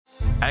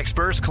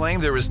Experts claim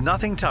there is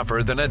nothing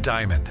tougher than a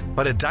diamond.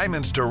 But at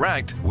Diamonds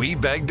Direct, we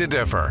beg to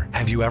differ.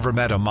 Have you ever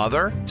met a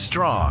mother?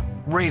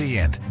 Strong,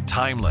 radiant,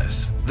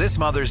 timeless. This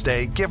Mother's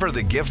Day, give her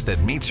the gift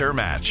that meets her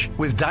match.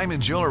 With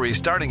diamond jewelry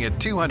starting at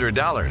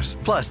 $200.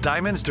 Plus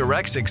Diamonds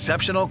Direct's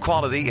exceptional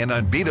quality and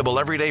unbeatable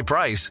everyday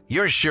price,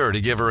 you're sure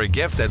to give her a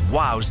gift that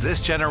wows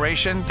this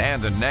generation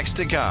and the next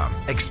to come.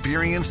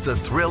 Experience the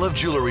thrill of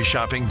jewelry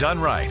shopping done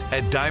right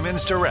at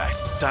Diamonds Direct.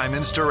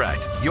 Diamonds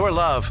Direct. Your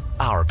love,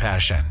 our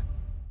passion.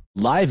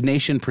 Live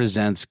Nation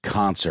presents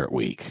Concert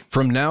Week.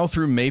 From now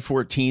through May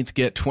 14th,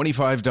 get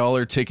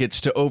 $25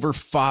 tickets to over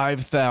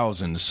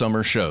 5,000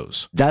 summer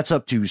shows. That's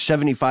up to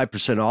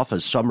 75% off a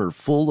summer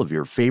full of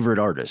your favorite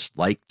artists,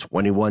 like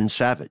 21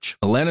 Savage,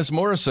 Alanis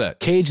Morissette,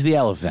 Cage the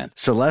Elephant,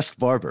 Celeste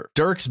Barber,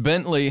 Dierks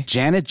Bentley,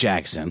 Janet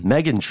Jackson,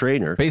 Meghan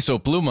Trainor, Peso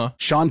Pluma,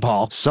 Sean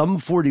Paul, Sum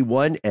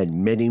 41,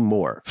 and many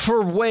more.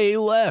 for way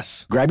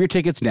less. Grab your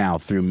tickets now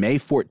through May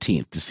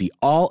 14th to see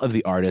all of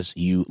the artists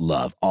you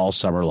love all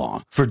summer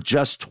long. For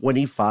just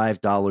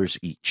 $25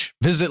 each.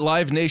 Visit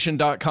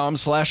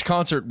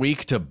livenation.com/Concert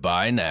Week to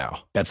buy now.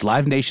 That's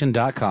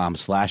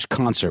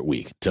livenation.com/Concert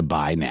Week to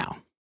buy now.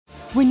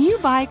 When you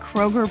buy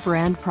Kroger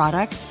brand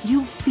products,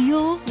 you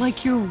feel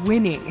like you're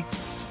winning.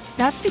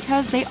 That's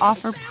because they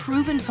offer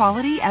proven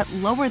quality at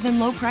lower than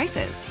low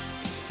prices.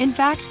 In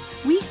fact,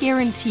 we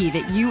guarantee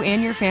that you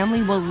and your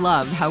family will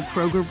love how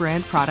Kroger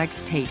brand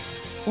products taste,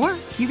 or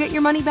you get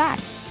your money back.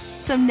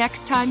 So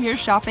next time you're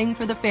shopping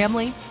for the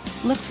family,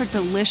 look for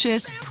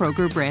delicious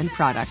Kroger brand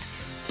products,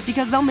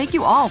 because they'll make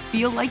you all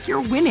feel like you're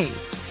winning.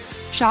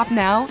 Shop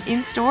now,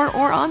 in-store,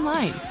 or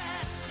online.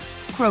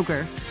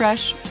 Kroger,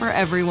 fresh for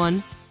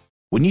everyone.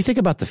 When you think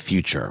about the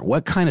future,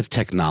 what kind of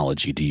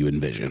technology do you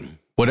envision?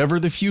 Whatever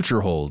the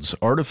future holds,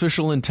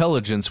 artificial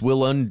intelligence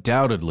will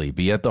undoubtedly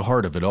be at the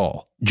heart of it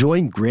all.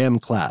 Join Graham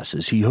Class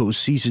as he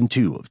hosts Season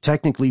 2 of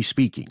Technically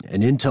Speaking,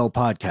 an Intel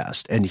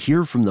podcast, and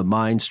hear from the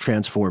minds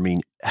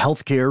transforming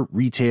healthcare,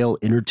 retail,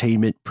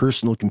 entertainment,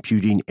 personal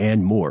computing,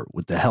 and more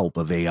with the help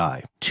of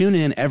AI. Tune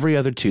in every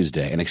other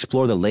Tuesday and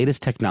explore the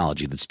latest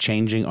technology that's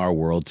changing our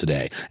world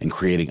today and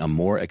creating a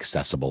more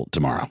accessible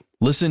tomorrow.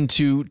 Listen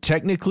to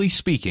Technically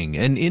Speaking,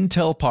 an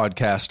Intel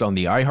podcast on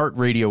the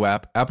iHeartRadio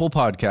app, Apple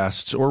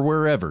Podcasts, or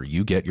wherever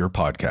you get your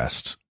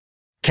podcasts.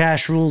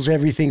 Cash rules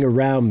everything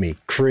around me.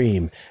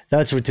 Cream.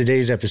 That's what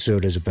today's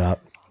episode is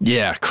about.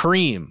 Yeah,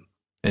 cream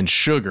and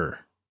sugar.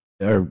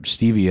 Or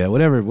stevia,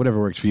 whatever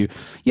works for you.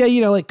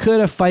 Yeah, like,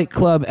 could a Fight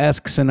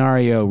Club-esque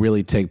scenario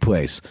really take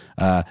place?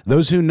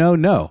 Those who know.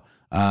 No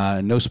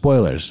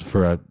spoilers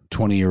for a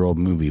 20-year-old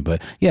movie.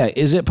 But yeah,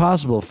 is it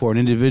possible for an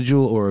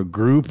individual or a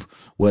group,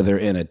 whether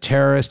in a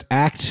terrorist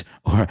act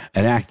or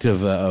an act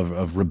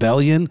of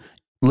rebellion,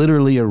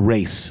 literally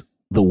erase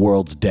the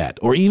world's debt,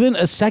 or even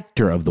a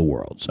sector of the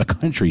world's, a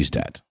country's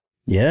debt?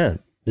 Yeah.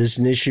 This is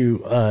an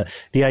issue.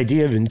 The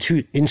idea of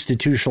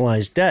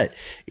institutionalized debt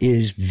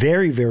is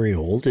very, very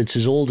old. It's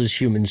as old as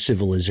human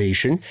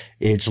civilization.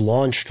 It's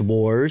launched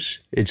wars.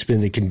 It's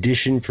been the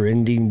condition for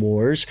ending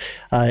wars.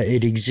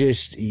 It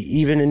exists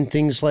even in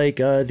things like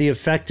the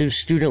effect of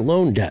student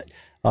loan debt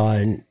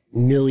on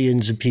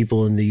millions of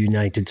people in the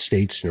United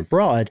States and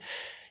abroad.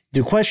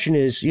 The question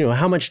is,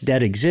 how much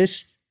debt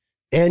exists?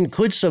 And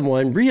could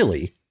someone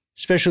really,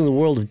 especially in the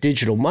world of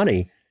digital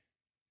money,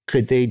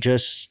 could they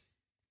just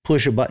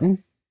push a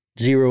button,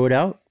 zero it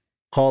out,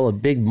 call a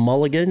big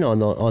mulligan on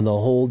the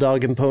whole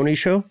dog and pony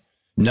show?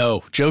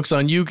 No, joke's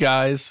on you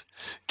guys.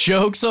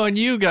 Joke's on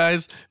you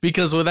guys,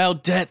 because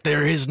without debt,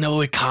 there is no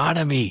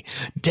economy.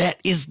 Debt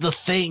is the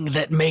thing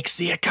that makes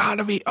the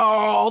economy.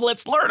 Oh,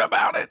 let's learn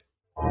about it.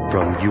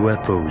 From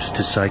UFOs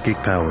to psychic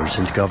powers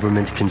and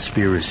government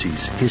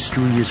conspiracies,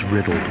 history is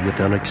riddled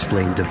with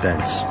unexplained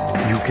events.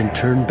 You can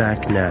turn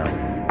back now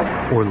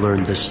or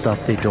learn the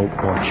stuff they don't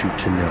want you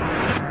to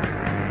know.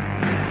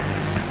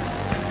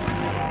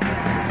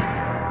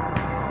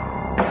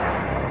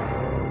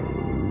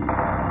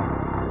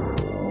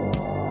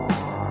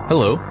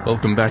 Hello,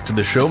 welcome back to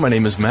the show. My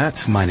name is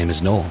Matt. My name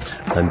is Noel.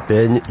 I'm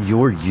Ben,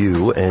 you're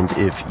you, and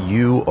if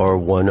you are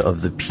one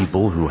of the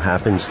people who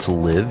happens to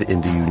live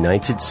in the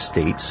United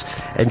States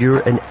and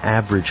you're an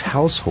average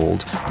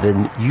household,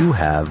 then you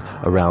have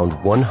around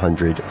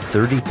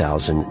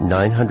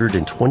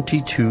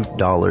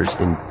 $130,922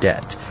 in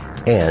debt.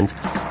 And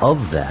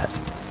of that,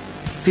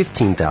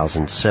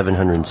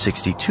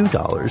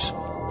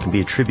 $15,762 can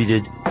be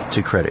attributed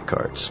to credit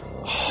cards.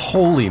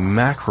 Holy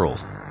mackerel.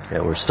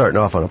 Yeah, we're starting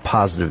off on a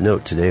positive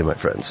note today, my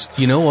friends.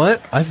 You know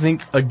what? I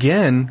think,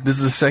 again, this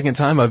is the second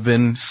time I've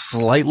been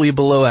slightly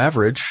below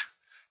average.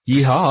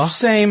 Yeehaw.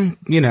 Same,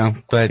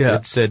 but Yeah.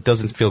 it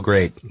doesn't feel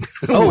great.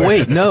 Oh,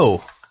 wait,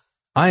 no.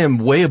 I am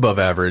way above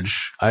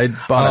average. I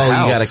bought a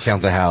house. You gotta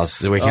count the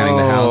house. Are we counting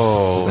the house?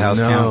 Does the house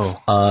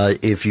count?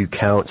 If you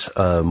count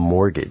a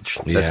mortgage,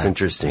 that's Yeah.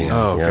 interesting.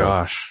 Oh, Yeah.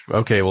 gosh.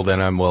 Okay, well,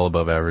 then I'm well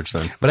above average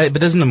then. But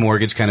doesn't the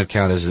mortgage kind of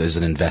count as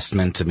an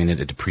investment? I mean,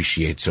 it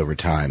depreciates over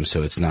time,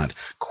 so it's not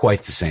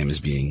quite the same as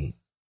being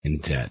in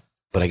debt.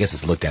 But I guess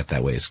it's looked at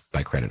that way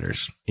by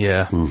creditors.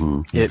 Yeah.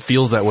 Mm-hmm. It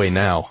feels that way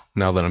now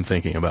that I'm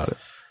thinking about it.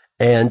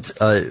 And,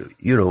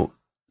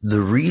 the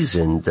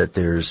reason that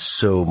there's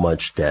so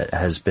much debt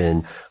has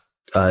been,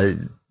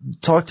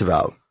 talked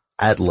about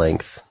at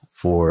length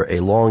for a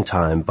long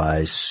time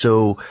by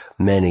so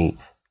many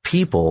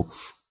people.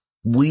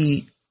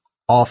 We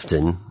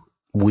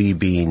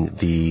being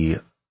the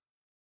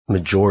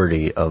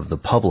majority of the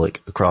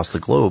public across the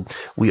globe,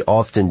 we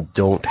often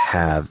don't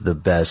have the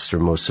best or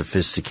most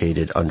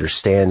sophisticated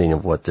understanding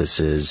of what this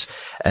is.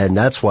 And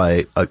that's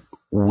why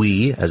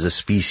we as a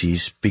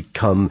species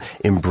become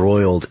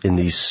embroiled in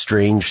these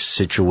strange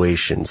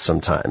situations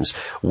sometimes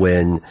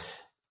when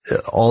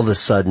all of a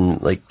sudden,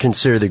 like,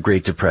 consider the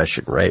Great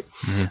Depression, right?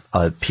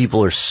 Mm-hmm.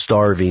 People are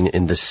starving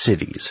in the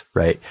cities,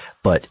 right?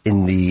 But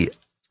in the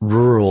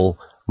rural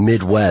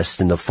Midwest,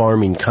 in the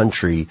farming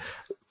country,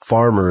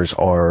 farmers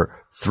are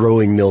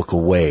throwing milk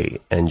away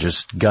and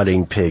just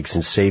gutting pigs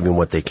and saving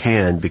what they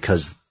can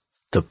because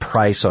the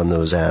price on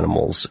those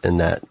animals and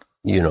that,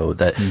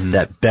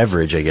 that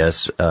beverage, I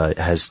guess,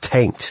 has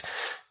tanked.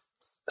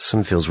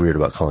 Something feels weird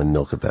about calling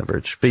milk a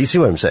beverage, but you see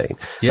what I'm saying?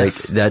 Yes. Like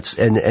that's,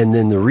 and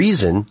then the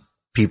reason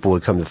people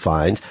would come to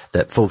find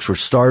that folks were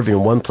starving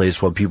in one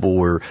place while people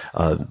were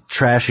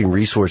trashing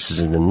resources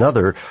in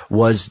another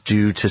was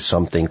due to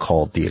something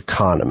called the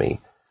economy,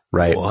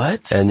 right?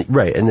 What? And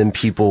then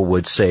people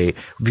would,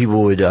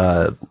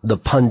 the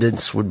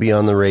pundits would be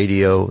on the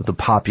radio, the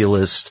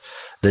populists,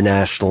 the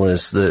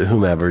nationalists, the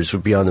whomevers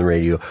would be on the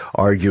radio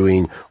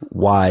arguing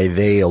why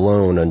they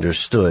alone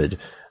understood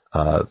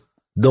the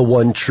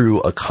one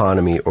true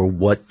economy or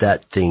what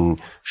that thing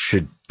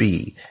should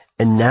be.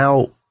 And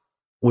now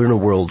we're in a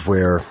world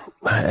where,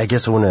 I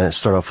guess I want to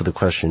start off with a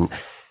question.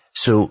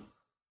 So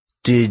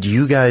did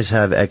you guys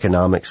have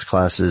economics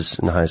classes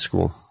in high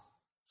school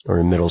or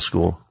in middle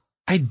school?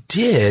 I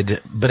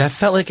did, but I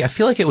feel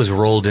like it was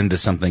rolled into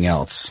something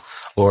else.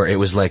 Or it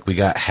was like we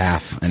got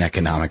half an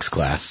economics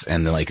class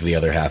and then, like, the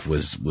other half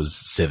was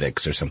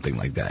civics or something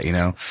like that,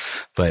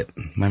 But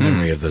my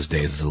memory of those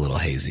days is a little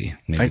hazy.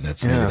 Maybe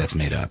that's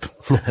made up.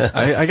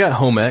 I got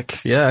home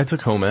ec. Yeah, I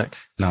took home ec.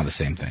 Not the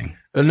same thing.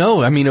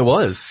 No, I mean, it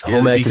was.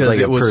 Home ec is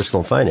like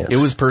personal finance. It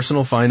was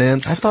personal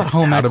finance. I thought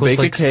home ec was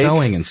like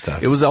sewing and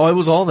stuff. It was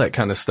all that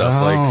kind of stuff,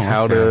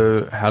 how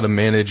to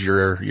manage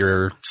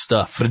your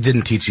stuff. But it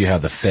didn't teach you how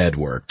the Fed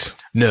worked.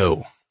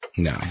 No.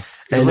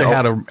 And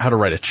like how to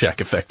write a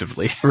check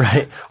effectively.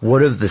 Right.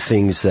 One of the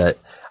things that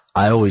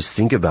I always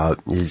think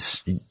about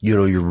is,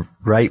 you're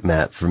right,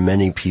 Matt, for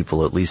many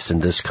people, at least in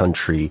this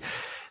country,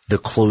 the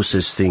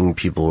closest thing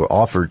people are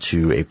offered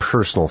to a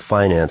personal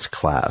finance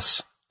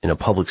class in a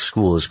public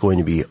school is going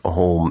to be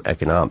home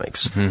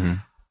economics. Mm-hmm.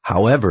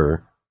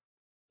 However,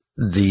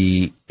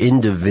 the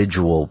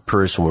individual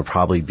person would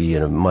probably be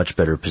in a much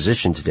better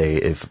position today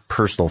if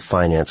personal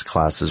finance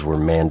classes were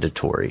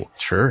mandatory.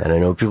 Sure. And I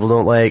know people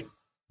don't like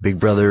Big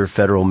Brother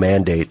federal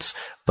mandates,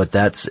 but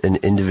that's an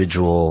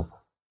individual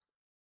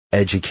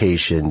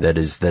education that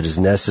is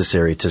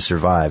necessary to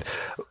survive.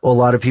 A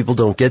lot of people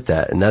don't get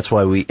that, and that's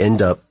why we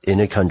end up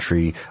in a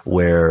country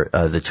where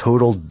the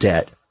total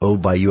debt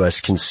owed by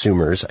U.S.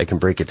 consumers, I can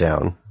break it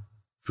down.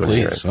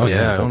 Please. Oh,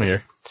 yeah, I want to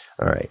hear.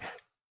 All right.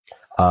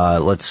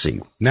 Let's see.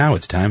 Now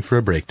it's time for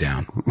a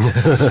breakdown.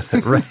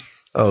 Right.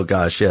 Oh,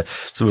 gosh, yeah.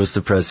 It's the most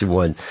depressing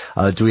one.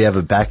 Do we have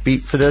a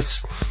backbeat for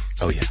this?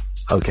 Oh, yeah.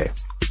 Okay.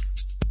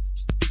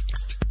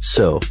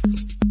 So,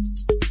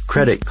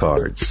 credit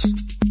cards,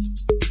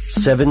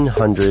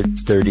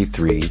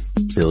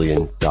 $733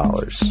 billion.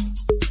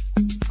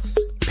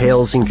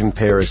 Pales in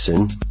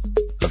comparison,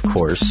 of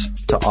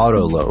course, to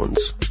auto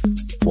loans,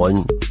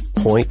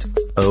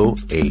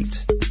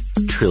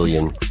 $1.08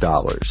 trillion.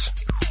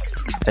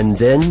 And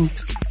then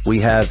we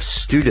have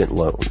student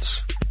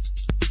loans,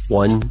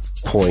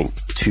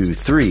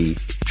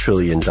 $1.23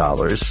 trillion.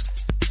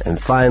 And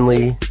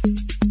finally,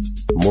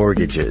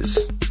 mortgages,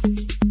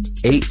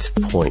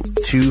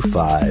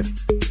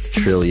 $8.25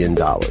 trillion.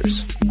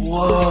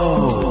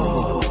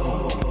 Whoa.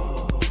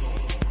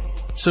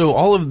 So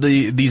all of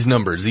these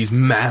numbers, these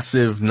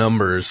massive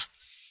numbers,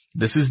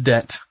 this is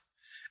debt.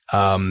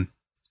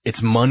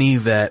 It's money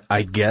that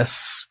I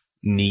guess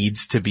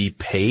needs to be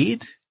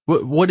paid.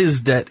 What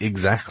is debt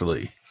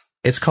exactly?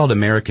 It's called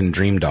American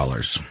Dream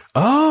dollars.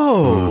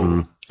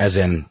 Oh. As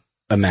in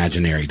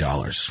imaginary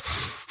dollars.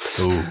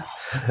 Ooh.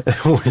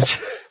 Which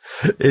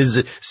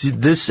is, see,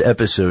 this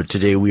episode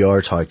today we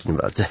are talking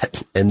about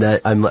that, and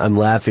that I'm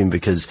laughing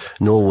because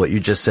Noel, what you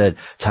just said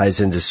ties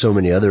into so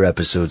many other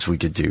episodes we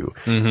could do.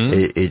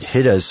 Mm-hmm. It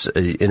hit us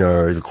in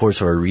the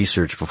course of our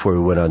research before we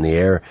went on the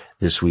air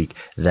this week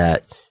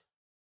that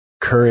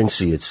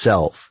currency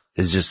itself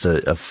is just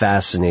a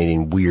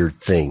fascinating, weird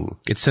thing.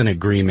 It's an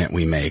agreement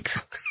we make.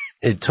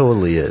 It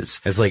totally is.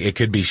 It's like, it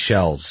could be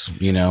shells,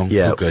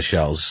 puka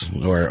shells,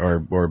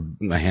 or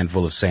a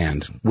handful of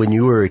sand. When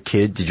you were a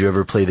kid, did you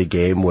ever play the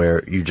game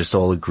where you just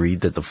all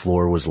agreed that the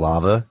floor was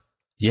lava?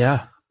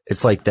 Yeah.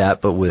 It's like that,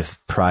 but with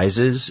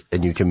prizes,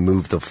 and you can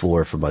move the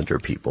floor from under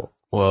people.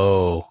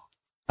 Whoa.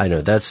 I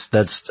know,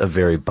 that's a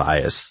very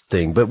biased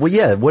thing. But, well,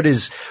 yeah, what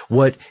is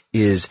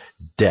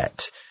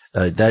debt?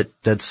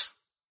 That's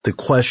the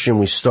question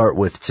we start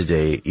with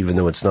today, even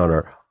though it's not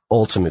our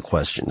ultimate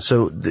question.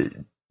 So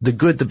the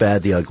good, the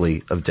bad, the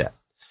ugly of debt.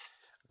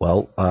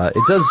 Well,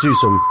 it does do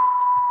some,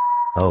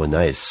 oh,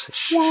 nice.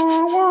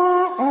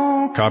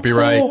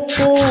 Copyright.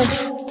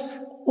 Sorry.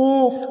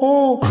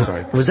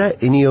 Was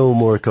that Ennio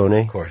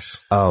Morricone? Of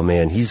course. Oh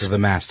man, he's the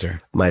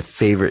master. My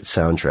favorite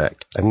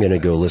soundtrack. I'm going to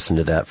go listen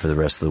to that for the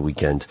rest of the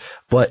weekend.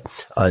 But,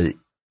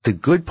 the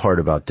good part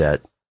about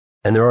debt,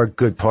 and there are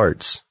good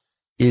parts,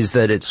 is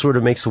that it sort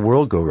of makes the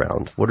world go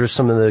round. What are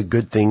some of the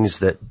good things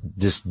that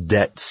this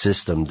debt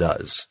system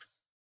does?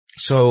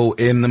 So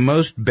in the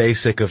most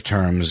basic of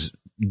terms,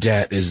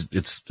 debt is,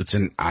 it's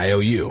an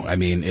IOU. I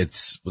mean,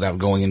 it's without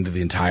going into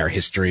the entire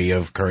history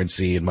of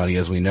currency and money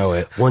as we know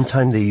it. One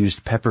time they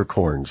used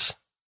peppercorns.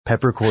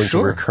 Peppercorns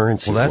were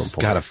currency. Well, that's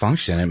got to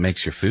function. It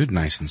makes your food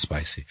nice and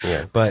spicy.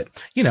 Yeah. But,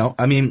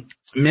 I mean,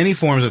 many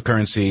forms of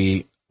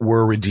currency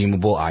were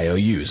redeemable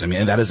IOUs. I mean,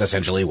 and that is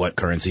essentially what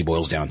currency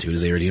boils down to,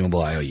 is a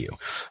redeemable IOU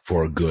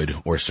for a good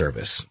or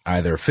service.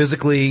 Either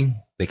physically,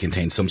 they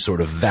contain some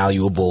sort of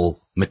valuable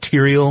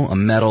material, a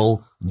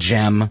metal,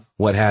 gem,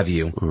 what have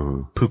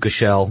you, puka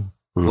shell,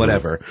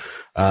 whatever,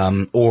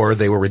 or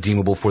they were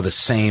redeemable for the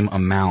same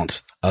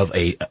amount of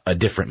a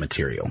different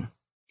material.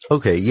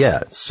 Okay,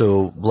 yeah.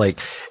 So, like,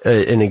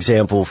 an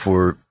example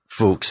for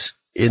folks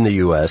in the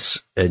U.S.,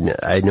 and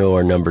I know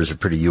our numbers are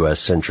pretty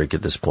U.S.-centric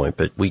at this point,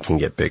 but we can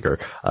get bigger.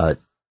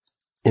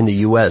 In the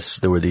U.S.,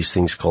 there were these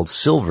things called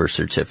silver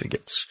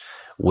certificates,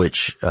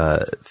 which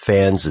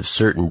fans of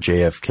certain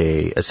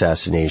JFK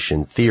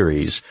assassination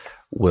theories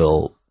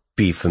will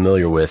be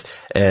familiar with.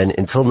 And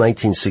until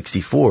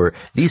 1964,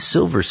 these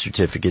silver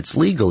certificates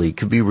legally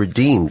could be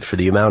redeemed for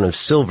the amount of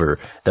silver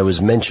that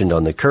was mentioned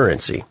on the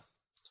currency.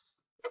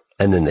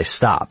 And then they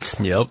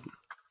stopped. Yep.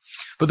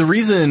 But the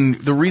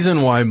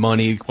reason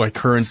why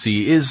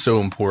currency is so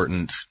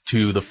important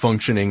to the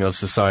functioning of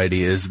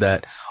society is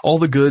that all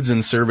the goods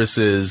and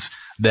services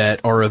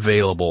that are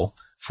available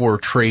for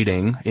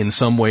trading in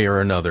some way or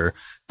another,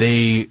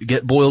 they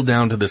get boiled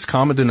down to this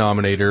common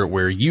denominator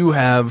where you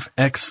have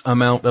X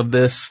amount of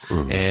this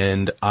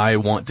and I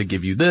want to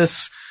give you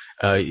this.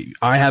 I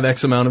have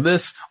X amount of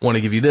this, want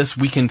to give you this.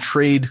 We can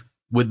trade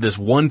with this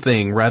one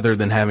thing rather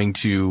than having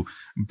to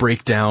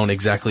break down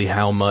exactly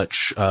how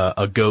much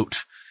a goat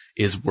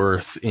is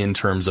worth in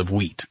terms of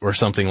wheat or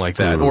something like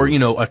that. Or,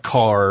 a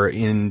car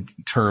in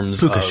terms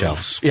puka of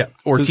shells. Yeah.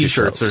 Or Puka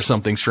t-shirts shells. or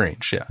something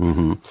strange. Yeah.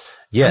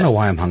 Yeah. I don't know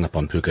why I'm hung up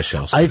on puka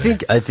shells today.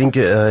 I think,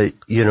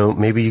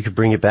 maybe you could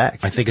bring it back.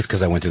 I think it's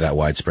because I went to that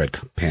Widespread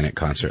Panic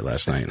concert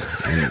last night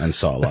and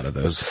saw a lot of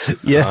those.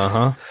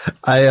 Yeah.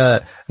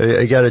 I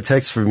got a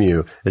text from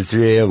you at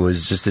 3 a.m. It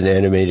was just an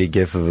animated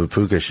GIF of a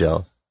puka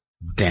shell.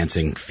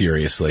 Dancing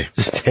furiously.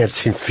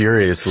 Dancing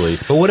furiously.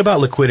 But what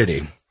about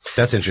liquidity?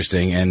 That's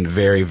interesting and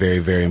very, very,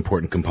 very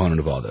important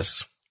component of all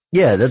this.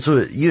 Yeah, that's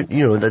what,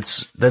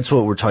 that's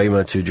what we're talking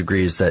about to a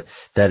degree, is that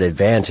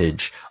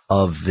advantage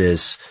of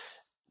this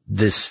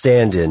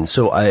stand-in.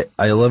 So I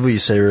love what you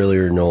said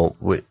earlier, Noel,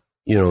 with,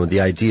 the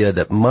idea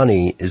that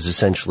money is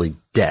essentially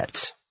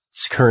debt.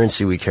 It's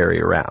currency we carry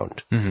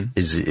around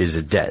is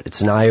a debt.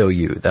 It's an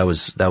IOU. That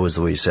was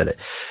the way you said it.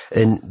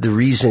 And the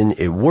reason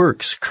it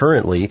works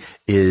currently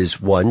is,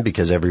 one,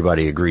 because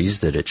everybody agrees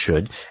that it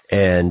should,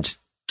 and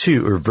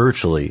two, or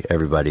virtually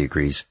everybody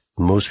agrees.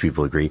 Most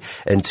people agree.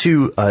 And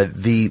two,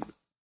 the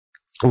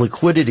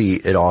liquidity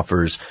it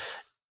offers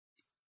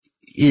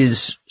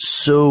is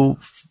so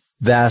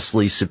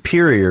vastly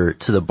superior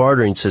to the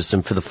bartering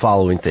system for the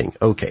following thing.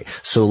 Okay.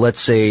 So let's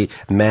say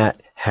Matt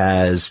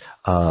is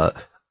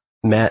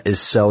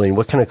selling,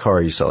 what kind of car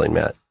are you selling,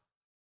 Matt?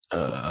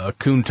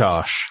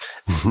 Countach.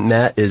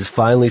 Matt is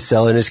finally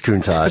selling his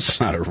Countach. It's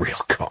not a real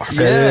car.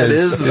 Yeah, it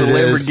is. It's a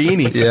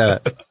Lamborghini. Yeah.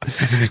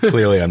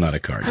 Clearly I'm not a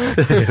car guy.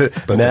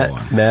 But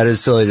Matt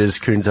is selling his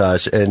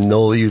Countach, and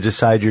Noel, you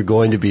decide you're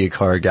going to be a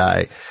car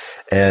guy.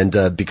 And,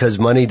 because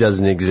money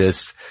doesn't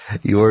exist,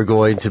 you're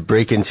going to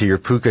break into your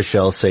puka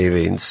shell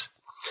savings.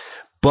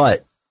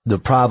 But the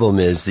problem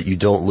is that you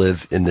don't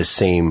live in the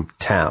same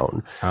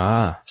town.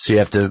 So you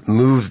have to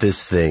move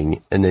this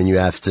thing, and then you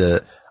have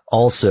to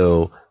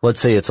also,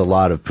 let's say it's a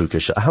lot of puka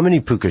shell. How many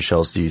puka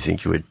shells do you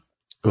think you would?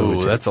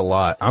 Oh, that's a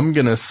lot. I'm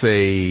going to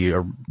say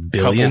a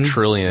billion? Couple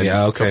trillion.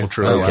 Yeah, okay. Couple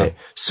trillion. Okay.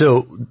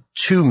 So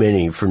too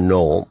many for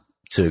Noel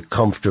to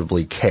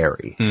comfortably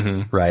carry,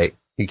 right?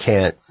 You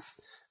can't,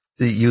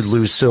 you'd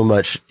lose so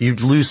much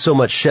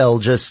shell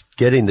just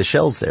getting the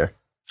shells there.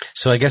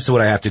 So I guess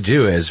what I have to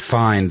do is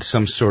find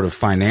some sort of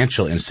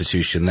financial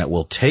institution that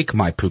will take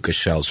my puka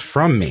shells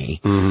from me,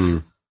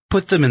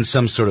 put them in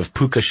some sort of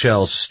puka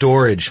shell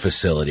storage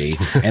facility,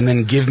 and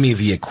then give me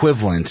the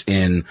equivalent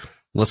in,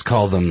 let's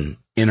call them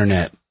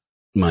internet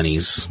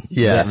monies.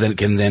 Yeah. That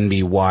can then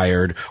be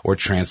wired or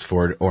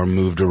transferred or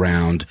moved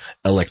around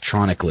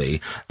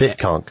electronically.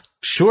 Bitconk.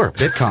 Sure.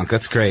 Bitconk.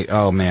 That's great.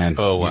 Oh man.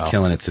 Oh wow. You're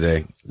killing it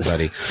today,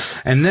 buddy.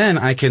 And then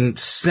I can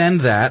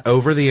send that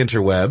over the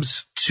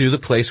interwebs to the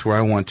place where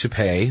I want to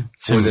pay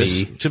for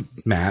this, to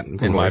Matt.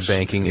 In my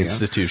banking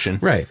institution.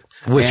 Right.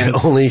 Which And-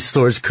 only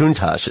stores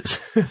Countaches.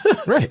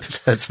 Right.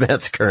 That's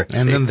Matt's currency.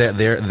 And then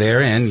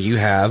therein you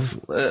have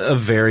a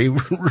very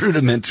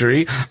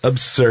rudimentary,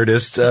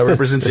 absurdist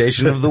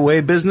representation of the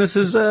way business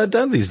is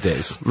done these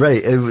days.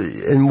 Right.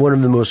 And one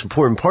of the most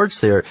important parts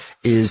there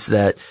is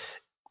that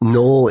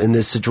Noel in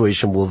this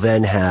situation will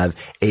then have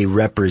a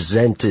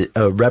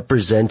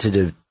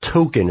representative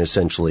token,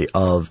 essentially,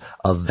 of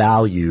a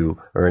value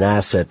or an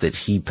asset that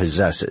he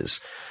possesses.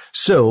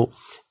 So,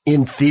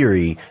 in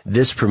theory,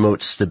 this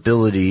promotes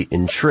stability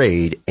in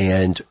trade,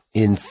 and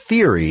in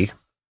theory,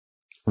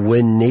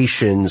 when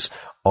nations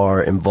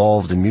are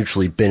involved in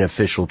mutually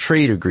beneficial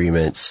trade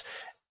agreements,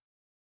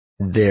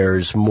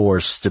 there's more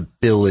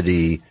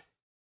stability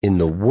in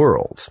the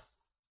world,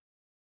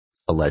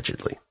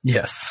 allegedly.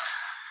 Yes.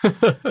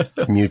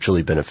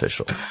 Mutually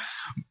beneficial.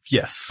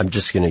 Yes. I'm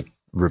just going to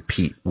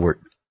repeat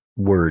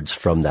words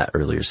from that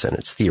earlier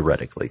sentence,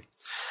 theoretically.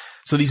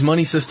 So these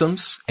money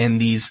systems and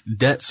these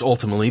debts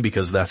ultimately,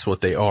 because that's what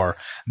they are,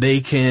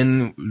 they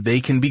can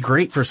be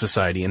great for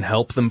society and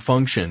help them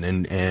function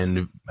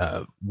and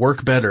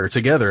work better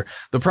together.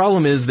 The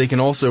problem is they can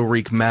also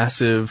wreak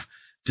massive,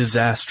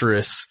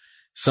 disastrous,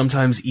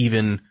 sometimes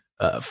even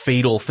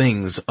fatal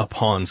things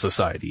upon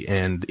society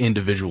and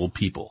individual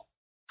people.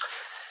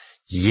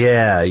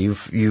 Yeah, you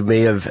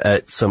may have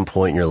at some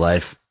point in your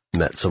life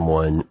met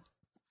someone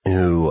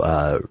who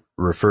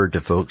referred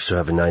to folks who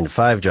have a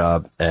 9-to-5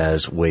 job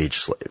as wage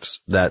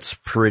slaves. That's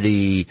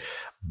pretty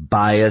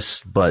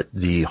biased, but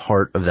the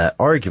heart of that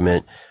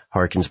argument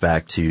harkens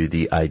back to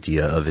the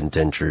idea of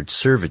indentured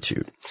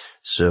servitude.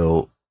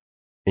 So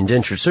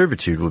indentured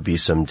servitude would be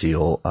some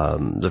deal.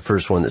 The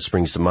first one that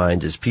springs to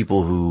mind is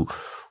people who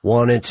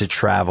wanted to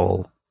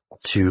travel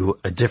to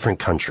a different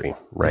country,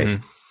 right?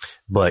 Mm-hmm.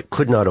 But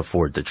could not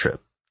afford the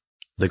trip.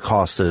 The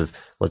cost of,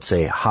 let's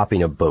say,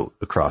 hopping a boat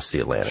across the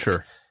Atlantic.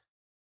 Sure.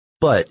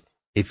 But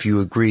if you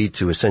agree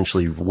to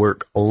essentially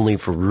work only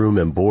for room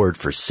and board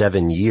for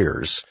 7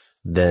 years,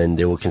 then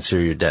they will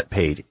consider your debt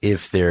paid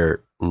if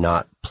they're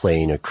not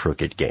playing a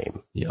crooked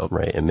game. Yep.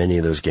 Right. And many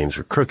of those games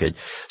are crooked.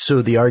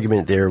 So the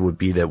argument there would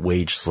be that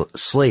wage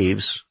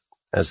slaves,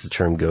 as the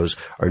term goes,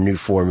 are a new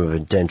form of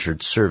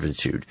indentured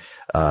servitude.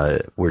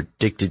 We're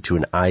addicted to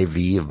an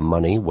IV of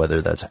money,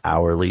 whether that's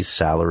hourly,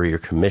 salary, or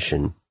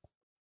commission.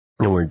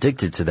 And we're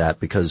addicted to that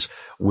because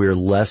we're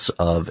less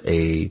of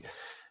a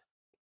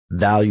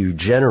value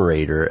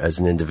generator as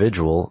an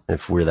individual,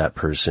 if we're that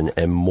person,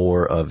 and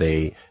more of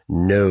a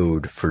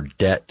node for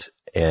debt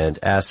and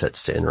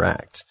assets to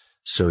interact.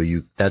 So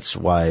that's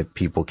why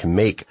people can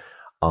make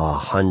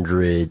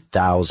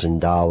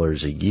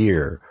 $100,000 a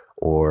year,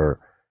 or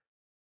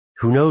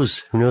who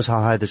knows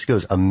how high this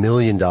goes, $1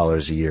 million a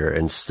year,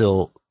 and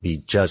still be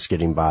just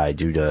getting by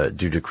due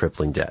to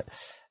crippling debt.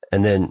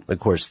 And then, of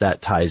course,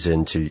 that ties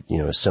into,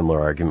 a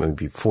similar argument would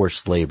be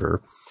forced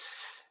labor.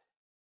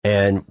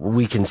 And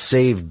we can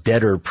save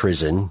debtor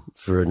prison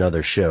for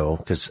another show,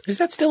 because Is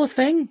that still a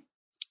thing?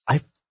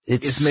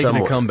 It's making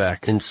a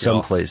comeback in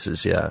some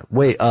places. Yeah.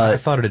 Wait, I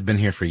thought it had been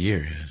here for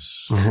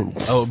years.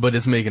 Oh, but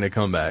it's making a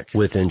comeback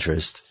with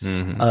interest.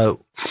 Mm-hmm.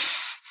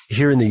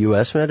 Here in the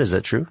U.S., Matt, is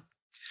that true?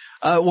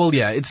 Well,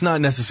 yeah, it's not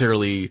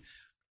necessarily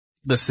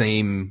the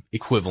same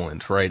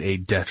equivalent, right? A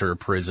debtor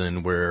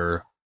prison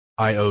where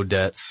I owe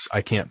debts,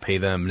 I can't pay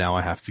them, now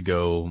I have to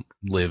go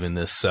live in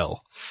this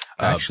cell.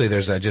 Actually,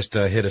 I just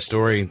hit a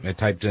story, I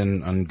typed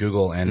in on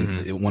Google,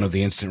 and one of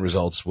the instant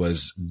results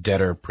was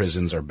debtor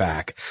prisons are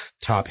back.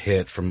 Top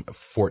hit from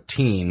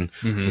 14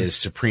 is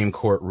Supreme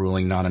Court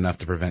ruling not enough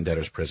to prevent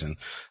debtor's prison.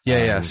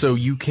 Yeah. So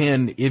you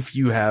can, if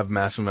you have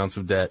massive amounts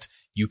of debt,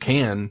 you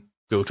can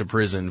go to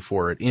prison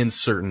for it in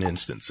certain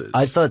instances.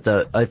 I thought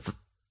that,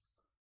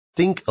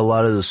 think a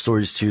lot of the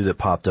stories too that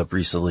popped up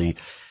recently,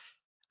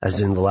 as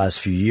in the last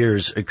few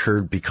years,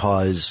 occurred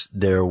because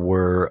there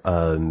were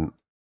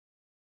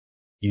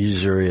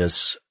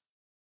usurious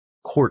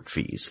court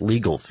fees,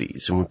 legal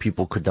fees, and when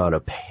people could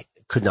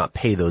not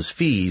pay those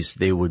fees,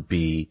 they would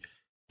be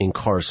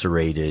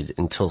incarcerated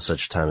until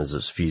such time as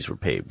those fees were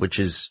paid, which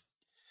is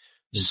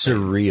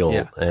surreal.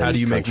 Yeah. And how do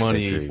you make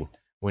money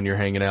when you're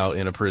hanging out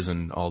in a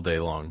prison all day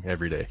long,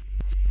 every day?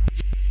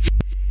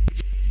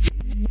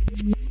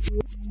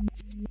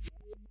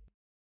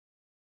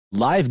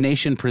 Live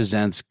Nation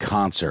presents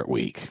Concert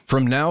Week.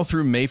 From now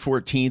through May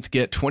 14th,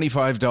 get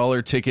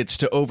 $25 tickets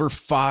to over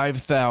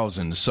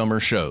 5,000 summer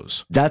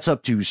shows. That's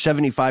up to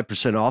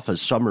 75% off a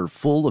summer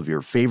full of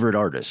your favorite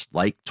artists,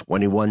 like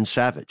 21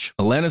 Savage,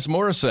 Alanis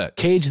Morissette,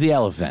 Cage the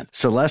Elephant,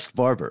 Celeste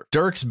Barber,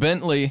 Dierks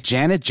Bentley,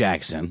 Janet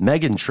Jackson,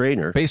 Meghan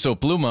Trainor, Peso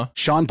Pluma,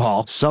 Sean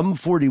Paul, Sum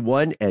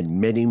 41, and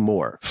many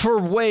more. For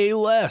way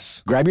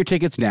less. Grab your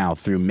tickets now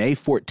through May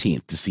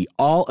 14th to see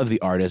all of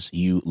the artists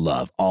you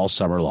love all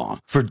summer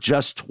long for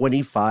just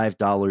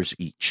 $25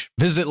 each.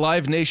 Visit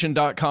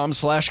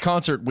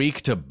livenation.com/Concert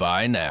Week to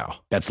buy now.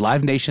 That's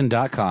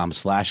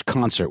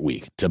livenation.com/Concert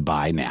Week to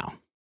buy now.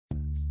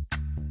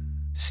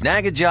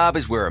 Snag a Job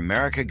is where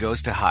America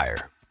goes to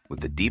hire, with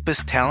the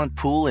deepest talent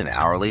pool in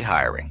hourly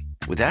hiring.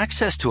 With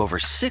access to over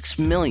 6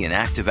 million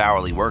active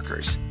hourly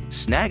workers,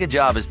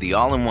 Snag-a-Job is the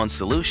all-in-one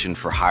solution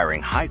for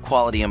hiring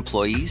high-quality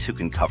employees who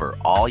can cover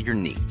all your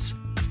needs.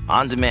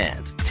 On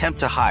demand, temp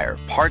to hire,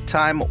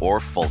 part-time or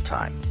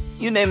full-time.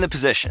 You name the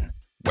position.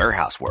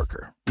 Warehouse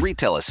worker,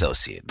 retail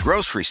associate,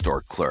 grocery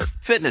store clerk,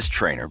 fitness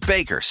trainer,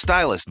 baker,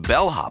 stylist,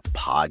 bellhop,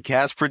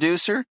 podcast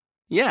producer.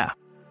 Yeah,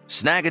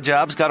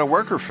 Snag-a-Job's got a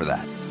worker for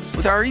that.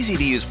 With our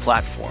easy-to-use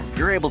platform,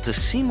 you're able to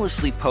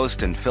seamlessly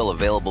post and fill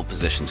available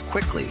positions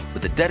quickly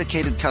with a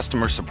dedicated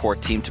customer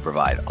support team to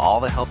provide all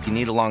the help you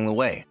need along the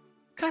way.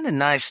 Kind of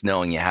nice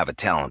knowing you have a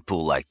talent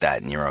pool like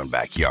that in your own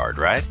backyard,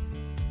 right?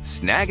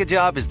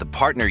 Snag-a-Job is the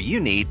partner you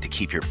need to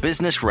keep your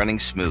business running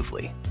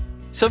smoothly.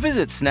 So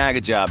visit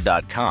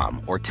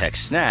snagajob.com or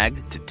text snag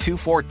to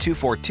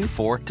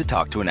 242424 to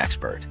talk to an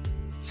expert.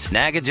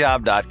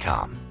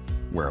 Snagajob.com,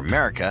 where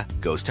America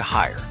goes to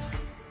hire.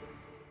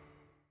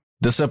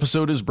 This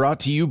episode is brought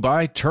to you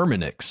by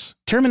Terminix.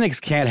 Terminix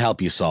can't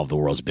help you solve the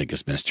world's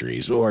biggest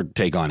mysteries or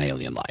take on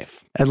alien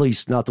life. At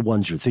least not the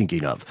ones you're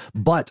thinking of.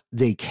 But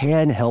they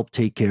can help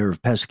take care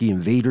of pesky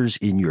invaders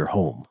in your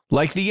home.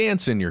 Like the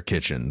ants in your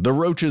kitchen, the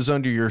roaches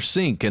under your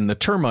sink, and the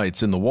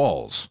termites in the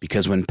walls.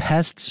 Because when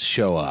pests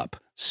show up,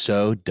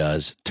 so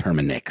does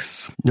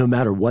Terminix. No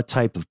matter what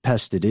type of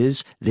pest it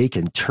is, they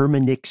can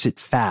Terminix it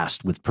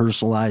fast with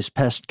personalized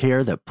pest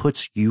care that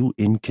puts you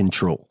in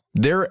control.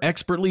 Their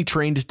expertly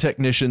trained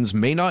technicians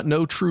may not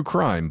know true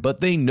crime,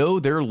 but they know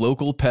their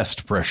local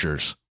pest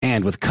pressures.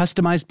 And with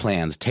customized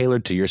plans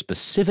tailored to your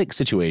specific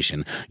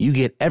situation, you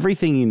get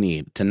everything you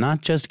need to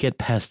not just get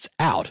pests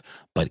out,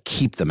 but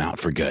keep them out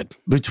for good.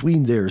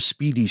 Between their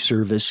speedy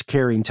service,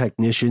 caring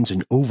technicians,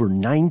 and over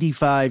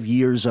 95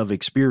 years of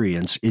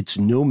experience, it's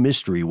no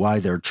mystery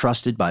why they're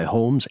trusted by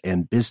homes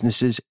and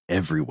businesses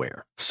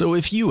everywhere. So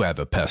if you have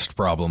a pest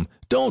problem,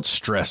 don't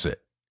stress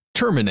it.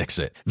 Terminix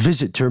it.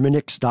 Visit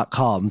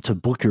Terminix.com to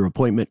book your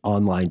appointment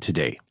online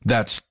today.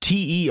 That's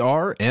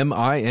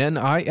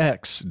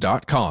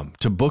TERMINIX.com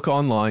to book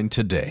online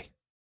today.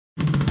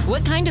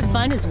 What kind of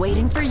fun is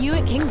waiting for you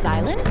at Kings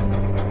Island?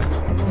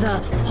 The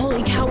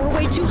holy cow, we're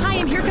way too high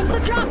and here comes the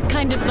drop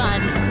kind of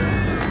fun.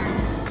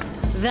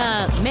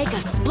 The make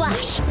a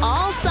splash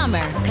all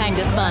summer kind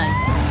of fun.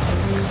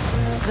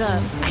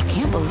 The I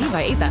can't believe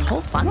I ate that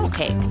whole funnel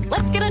cake.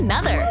 Let's get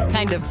another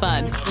kind of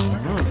fun.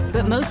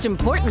 But most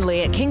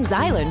importantly, at Kings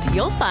Island,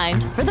 you'll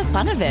find for the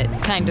fun of it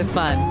kind of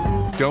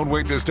fun. Don't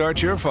wait to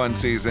start your fun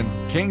season.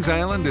 Kings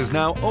Island is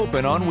now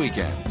open on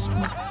weekends.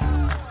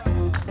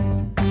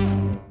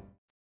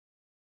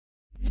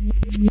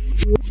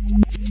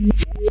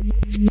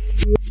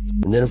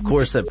 And then, of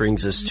course, that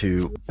brings us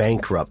to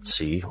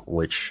bankruptcy,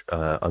 which,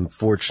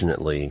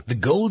 unfortunately... The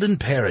golden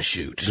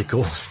parachute. The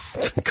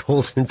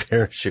golden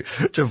parachute,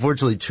 which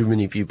unfortunately too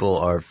many people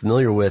are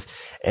familiar with,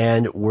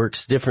 and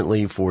works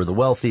differently for the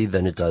wealthy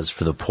than it does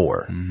for the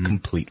poor. Mm-hmm.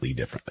 Completely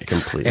differently.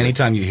 Completely.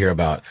 Anytime you hear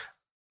about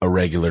a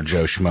regular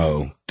Joe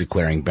Schmo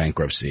declaring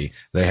bankruptcy,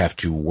 they have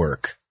to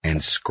work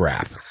and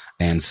scrap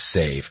and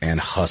save and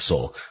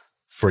hustle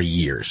for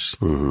years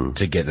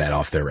to get that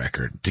off their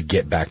record, to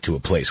get back to a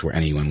place where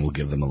anyone will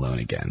give them a loan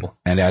again.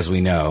 And as we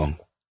know,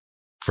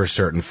 for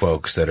certain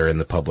folks that are in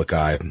the public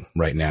eye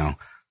right now,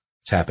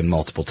 it's happened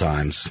multiple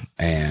times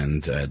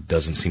and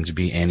doesn't seem to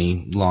be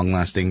any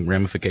long-lasting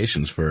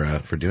ramifications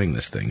for doing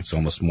this thing. It's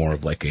almost more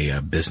of like a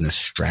business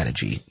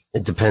strategy.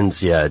 It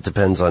depends. Yeah, it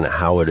depends on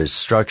how it is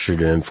structured.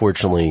 And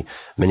unfortunately,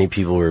 many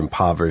people who are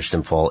impoverished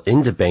and fall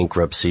into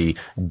bankruptcy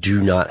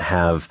do not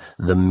have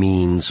the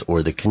means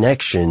or the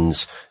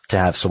connections to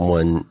have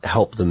someone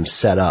help them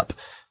set up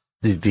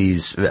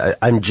these.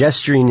 I'm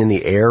gesturing in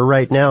the air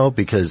right now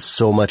because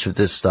so much of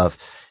this stuff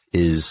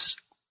is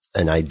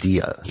an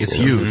idea. It's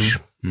huge.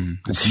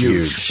 It's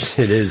huge.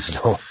 It is.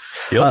 No.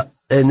 Yep.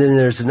 And then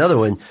there's another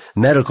one,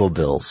 medical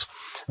bills.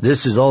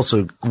 This is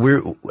also,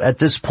 we're at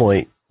this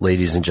point,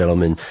 ladies and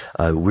gentlemen,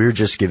 we're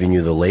just giving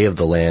you the lay of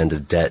the land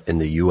of debt in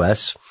the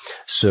U.S.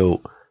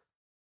 So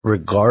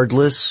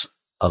regardless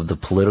of the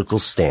political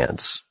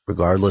stance,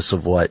 regardless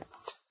of what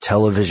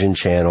television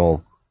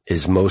channel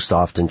is most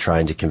often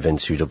trying to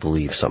convince you to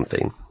believe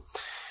something,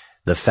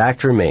 the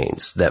fact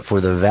remains that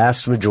for the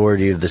vast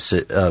majority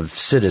of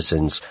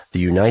citizens, the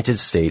United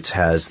States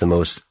has the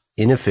most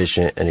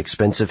inefficient and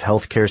expensive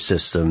healthcare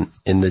system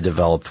in the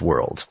developed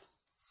world.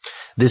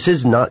 This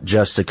is not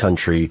just a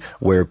country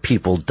where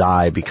people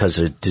die because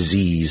a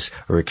disease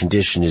or a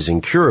condition is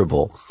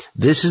incurable.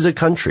 This is a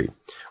country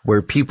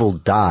where people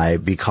die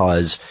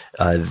because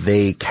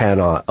they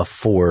cannot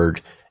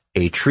afford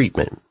a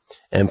treatment.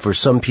 And for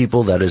some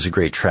people, that is a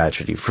great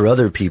tragedy. For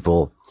other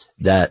people,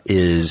 that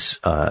is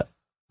a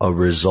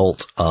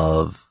result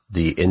of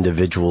the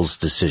individual's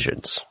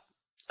decisions.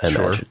 I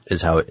imagine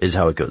is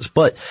how it goes.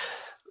 But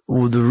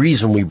the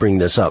reason we bring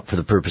this up for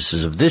the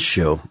purposes of this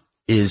show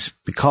is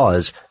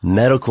because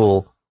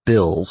medical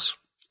bills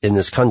in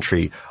this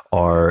country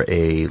are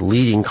a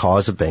leading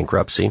cause of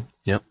bankruptcy.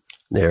 Yep.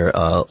 They're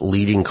a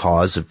leading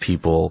cause of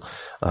people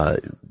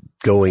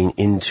going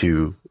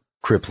into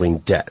crippling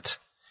debt.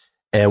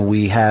 And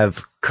we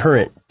have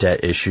current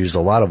debt issues,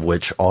 a lot of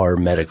which are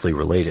medically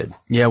related.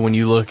 Yeah, when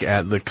you look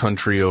at the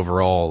country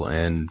overall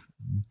and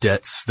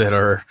debts that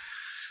are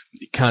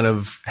kind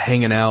of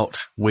hanging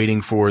out,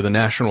 waiting for the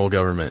national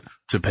government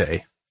to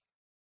pay.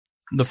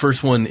 The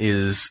first one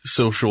is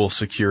Social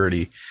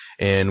Security.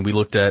 And we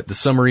looked at the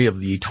summary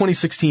of the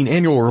 2016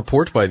 annual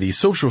report by the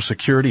Social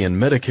Security and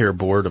Medicare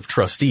Board of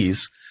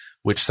Trustees,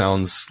 which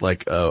sounds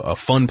like a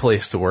fun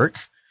place to work.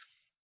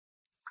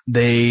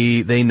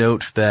 They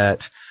note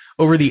that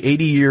over the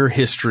 80-year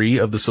history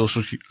of the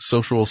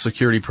Social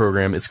Security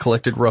program, it's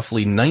collected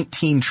roughly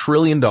 $19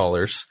 trillion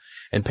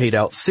and paid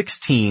out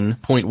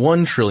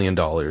 $16.1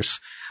 trillion,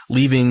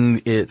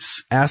 leaving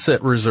its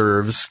asset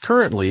reserves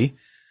currently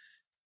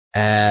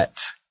at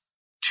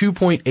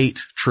 $2.8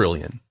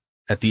 trillion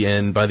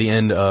by the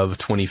end of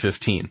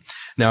 2015.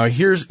 Now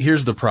here's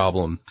the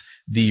problem.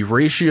 The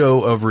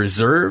ratio of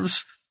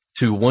reserves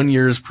to 1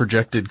 year's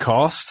projected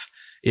cost,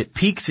 it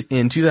peaked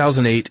in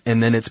 2008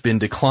 and then it's been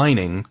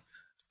declining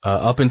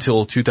up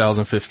until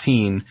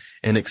 2015,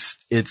 and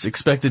it's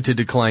expected to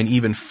decline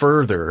even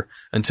further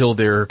until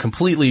they're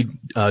completely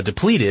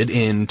depleted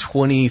in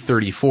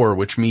 2034,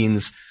 which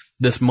means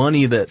this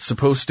money that's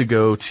supposed to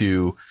go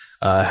to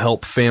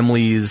help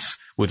families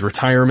with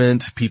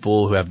retirement,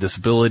 people who have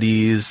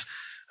disabilities,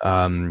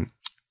 all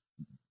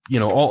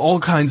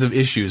kinds of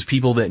issues,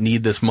 people that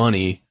need this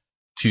money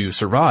to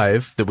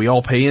survive, that we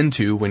all pay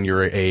into when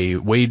you're a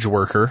wage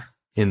worker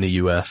in the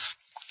U.S.,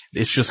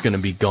 it's just going to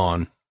be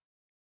gone.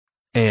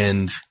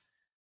 And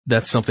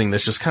that's something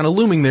that's just kind of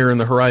looming there in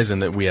the horizon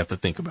that we have to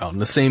think about.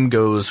 And the same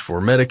goes for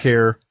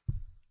Medicare,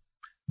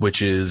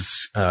 which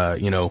is,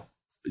 dwindling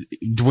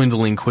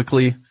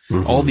quickly.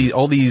 Mm-hmm.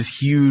 All these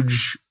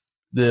huge,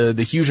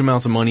 the huge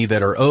amounts of money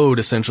that are owed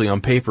essentially on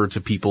paper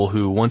to people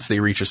who, once they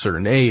reach a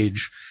certain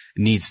age,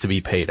 needs to be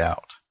paid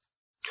out.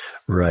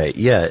 Right.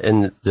 Yeah.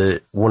 And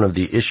one of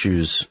the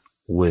issues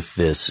with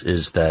this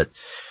is that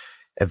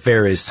at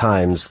various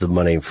times, the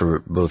money for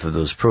both of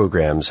those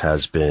programs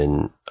has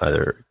been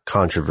either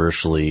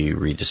controversially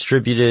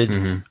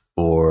redistributed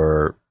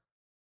or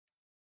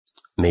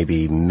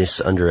maybe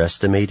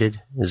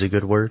misunderestimated is a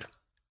good word.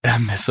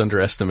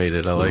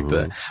 Misunderestimated. I like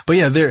that. But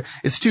yeah,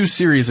 it's two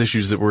serious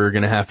issues that we're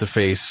going to have to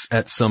face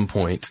at some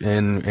point.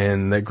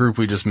 And that group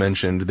we just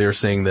mentioned, they're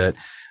saying that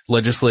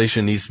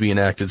legislation needs to be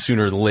enacted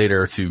sooner than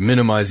later to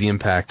minimize the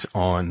impact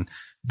on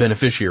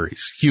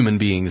beneficiaries, human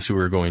beings who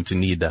are going to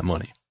need that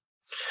money.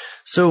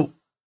 So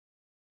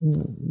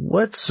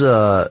what's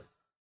the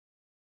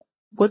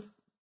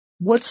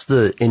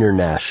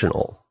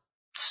international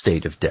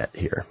state of debt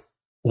here?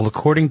 Well,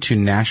 according to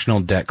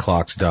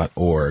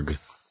nationaldebtclocks.org,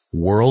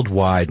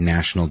 worldwide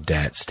national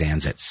debt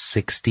stands at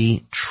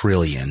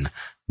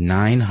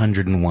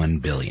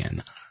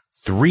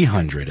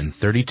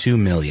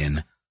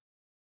 $60,901,332,000,000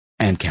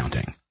 and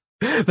counting.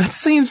 That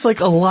seems like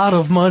a lot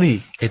of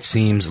money. It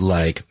seems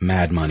like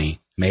mad money,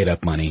 made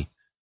up money,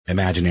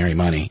 imaginary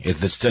money.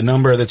 It's a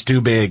number that's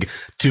too big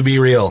to be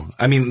real.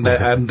 I mean,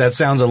 that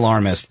sounds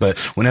alarmist, but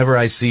whenever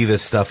I see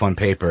this stuff on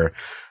paper,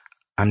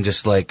 I'm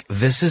just like,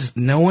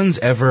 no one's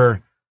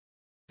ever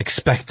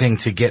expecting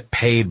to get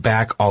paid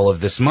back all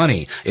of this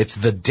money. It's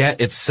the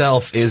debt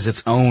itself is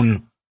its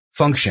own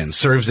function,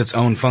 serves its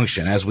own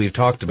function, as we've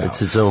talked about.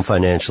 It's its own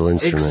financial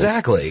instrument.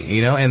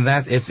 Exactly. And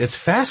it's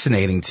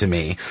fascinating to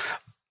me.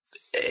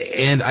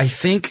 And I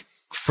think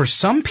for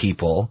some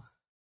people,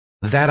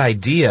 that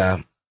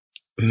idea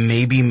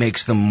maybe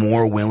makes them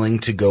more willing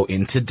to go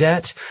into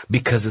debt,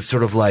 because it's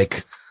sort of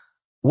like,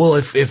 well,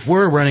 if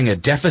we're running a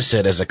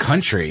deficit as a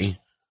country,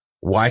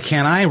 why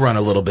can't I run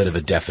a little bit of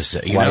a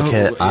deficit? Why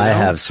can't I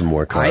have some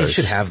more cars? I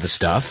should have the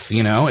stuff,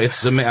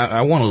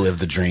 I want to live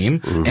the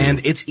dream.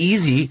 And it's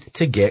easy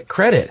to get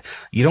credit.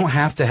 You don't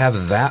have to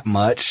have that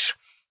much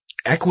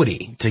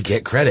equity to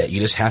get credit.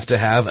 You just have to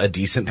have a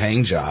decent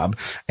paying job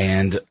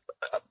and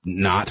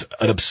not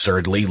an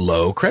absurdly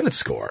low credit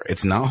score.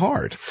 It's not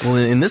hard. Well,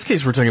 in this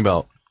case, we're talking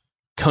about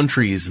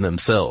countries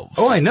themselves.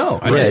 Oh, I know.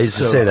 He's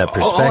to say that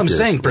perspective. All I'm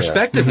saying,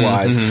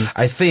 perspective-wise,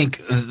 I think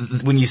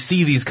when you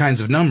see these kinds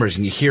of numbers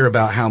and you hear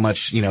about how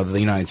much, the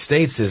United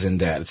States is in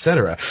debt, et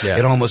cetera,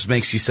 it almost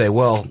makes you say,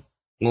 well,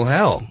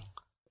 hell.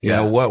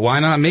 Why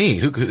not me?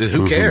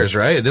 Who cares,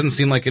 right? It doesn't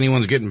seem like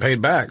anyone's getting paid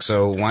back,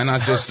 so why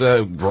not just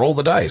roll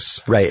the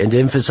dice? Right, and to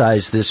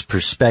emphasize this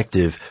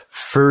perspective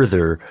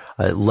further,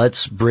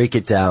 let's break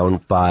it down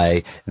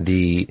by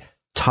the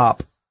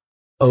top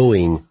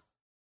owing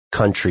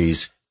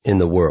countries in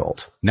the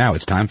world. Now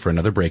it's time for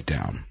another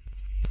breakdown.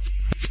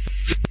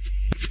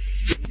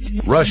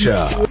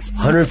 Russia,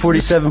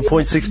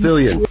 $147.6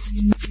 billion.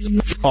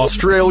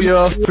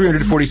 Australia,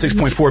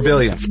 $346.4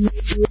 billion.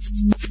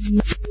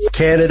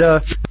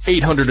 Canada,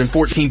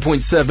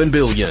 $814.7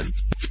 billion.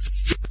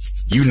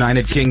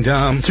 United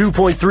Kingdom,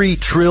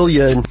 $2.3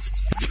 trillion.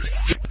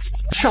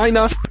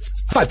 China,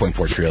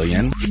 $5.4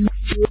 trillion.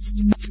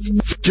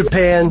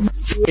 Japan,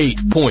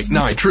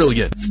 $8.9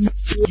 trillion.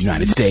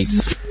 United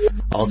States,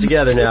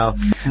 altogether now,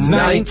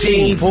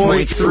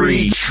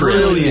 $19.3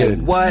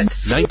 trillion. What?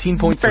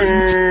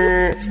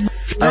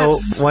 19.3.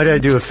 why did I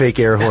do a fake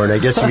air horn? I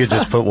guess you could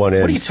just put one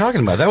in. What are you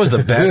talking about? That was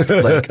the best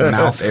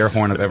mouth air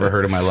horn I've ever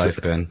heard in my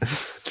life, Ben.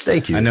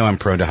 Thank you. I know I'm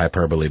prone to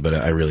hyperbole, but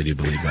I really do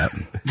believe that.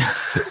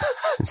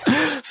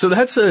 So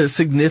that's a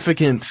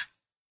significant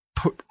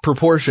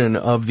proportion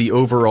of the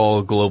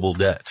overall global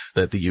debt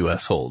that the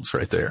U.S. holds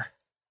right there,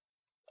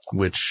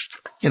 which,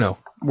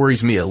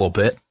 worries me a little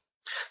bit.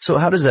 So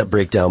how does that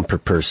break down per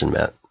person,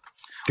 Matt?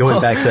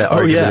 Going back to that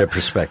argument of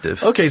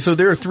perspective. Okay, so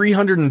there are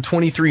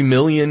 323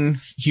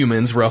 million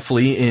humans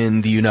roughly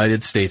in the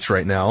United States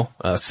right now,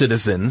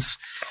 citizens.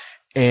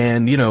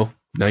 And,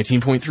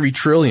 19.3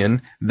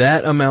 trillion,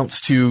 that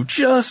amounts to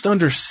just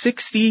under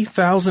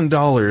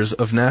 $60,000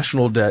 of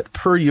national debt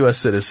per U.S.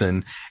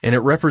 citizen, and it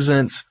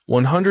represents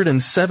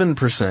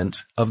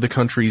 107% of the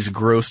country's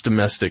gross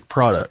domestic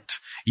product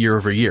year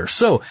over year.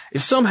 So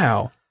if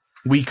somehow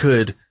we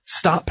could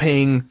stop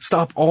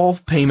all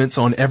payments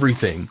on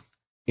everything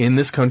in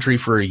this country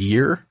for a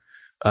year,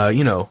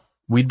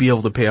 we'd be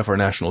able to pay off our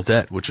national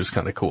debt, which is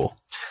kind of cool.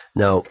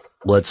 Now,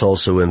 let's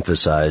also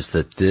emphasize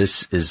that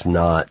this is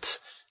not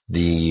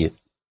the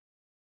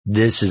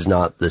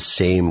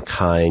same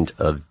kind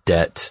of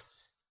debt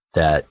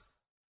that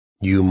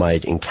you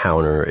might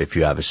encounter if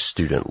you have a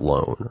student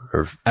loan,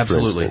 or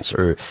Absolutely. for instance,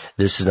 or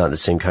this is not the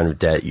same kind of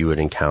debt you would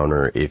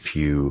encounter if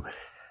you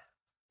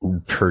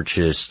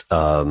purchased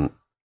a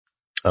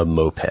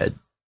moped.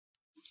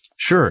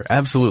 Sure,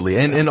 absolutely.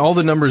 And all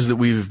the numbers that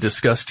we've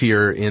discussed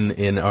here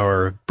in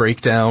our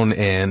breakdown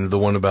and the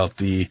one about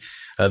the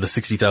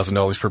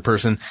 $60,000 per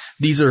person,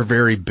 these are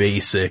very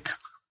basic,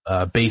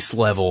 base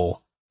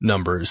level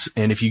numbers.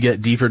 And if you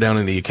get deeper down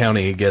in the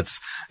accounting, it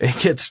gets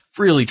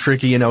really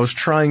tricky. And I was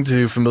trying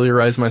to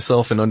familiarize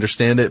myself and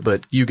understand it,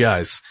 but you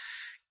guys,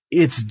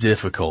 it's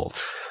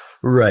difficult.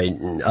 Right.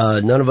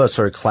 None of us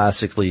are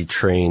classically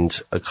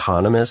trained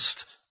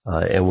economists,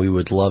 and we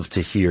would love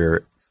to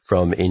hear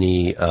from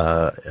any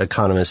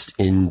economist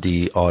in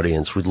the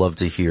audience. We'd love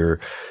to hear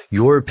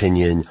your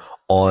opinion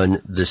on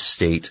the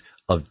state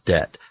of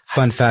debt.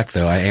 Fun fact,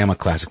 though, I am a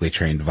classically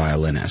trained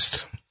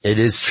violinist. It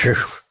is true.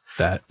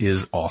 That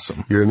is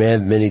awesome. You're a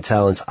man of many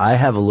talents. I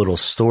have a little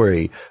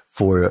story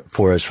for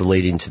us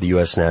relating to the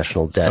U.S.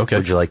 national debt. Okay.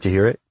 Would you like to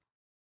hear it?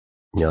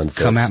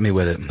 Come at me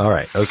with it. All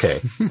right. Okay.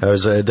 There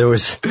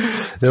was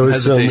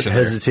some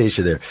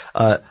hesitation there.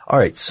 All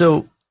right.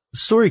 So the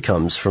story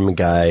comes from a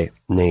guy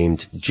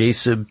named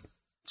Jason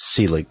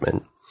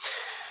Seligman.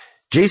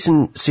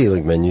 Jason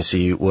Seligman, you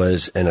see,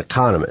 was an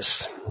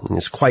economist.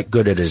 He's quite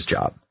good at his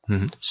job.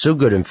 Mm-hmm. So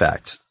good, in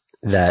fact,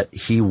 that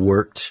he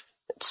worked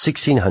at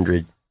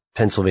 1600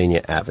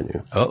 Pennsylvania Avenue.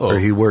 Or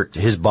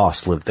his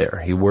boss lived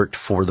there. He worked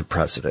for the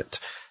president.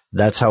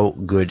 That's how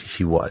good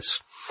he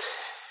was.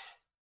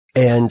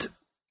 And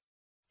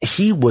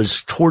he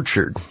was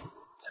tortured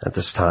at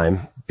this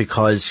time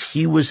because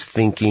he was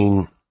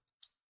thinking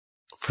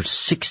for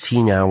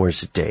 16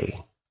 hours a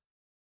day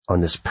on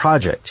this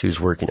project he was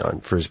working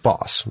on for his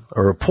boss,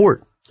 a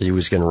report that he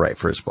was going to write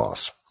for his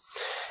boss.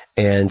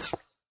 And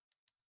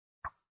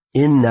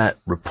in that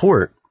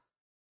report,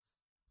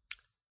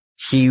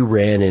 he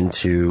ran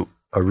into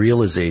a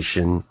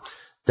realization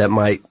that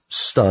might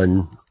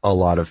stun a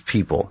lot of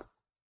people.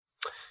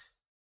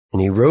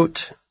 And he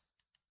wrote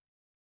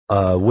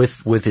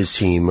with his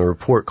team a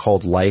report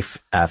called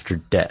Life After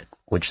Debt,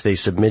 which they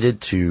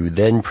submitted to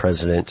then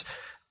President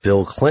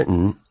Bill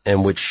Clinton,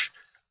 and which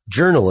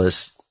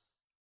journalists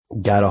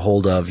got a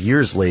hold of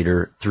years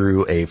later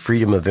through a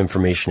Freedom of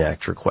Information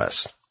Act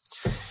request.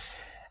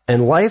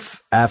 And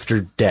Life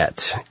After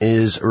Debt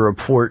is a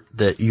report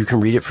that you can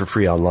read it for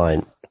free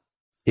online.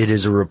 It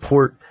is a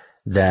report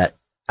that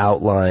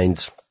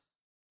outlines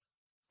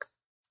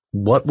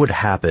what would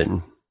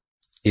happen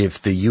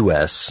if the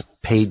U.S.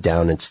 paid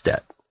down its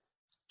debt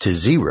to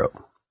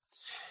zero.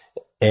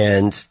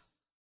 And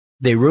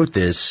they wrote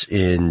this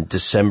in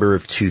December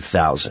of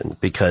 2000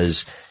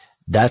 because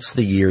that's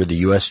the year the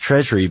U.S.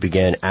 Treasury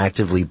began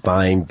actively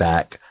buying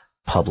back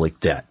public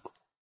debt,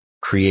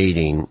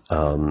 creating,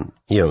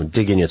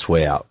 digging its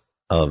way out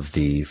of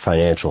the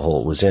financial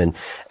hole it was in.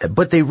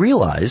 But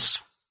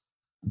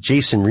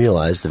Jason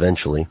realized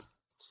eventually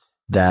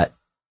that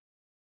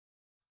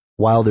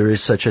while there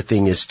is such a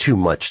thing as too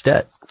much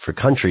debt for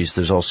countries,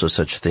 there's also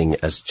such a thing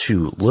as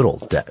too little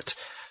debt.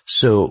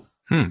 So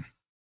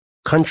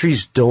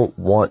countries don't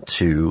want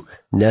to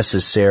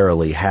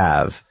necessarily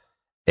have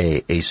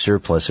a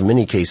surplus. In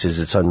many cases,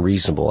 it's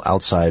unreasonable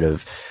outside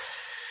of,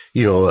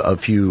 a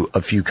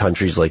few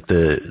countries like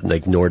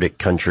Nordic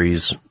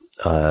countries,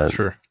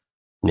 sure,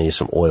 maybe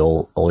some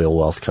oil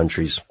wealth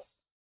countries.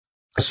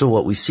 So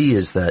what we see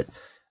is that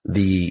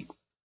the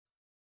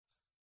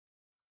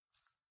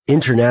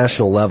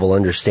international level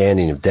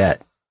understanding of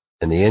debt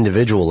and the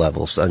individual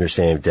levels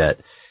understanding of debt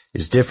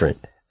is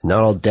different. Not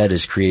all debt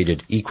is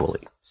created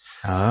equally.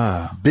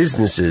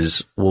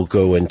 Businesses will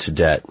go into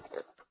debt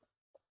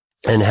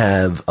and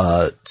have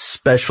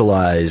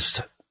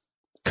specialized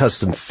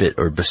custom fit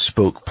or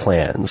bespoke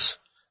plans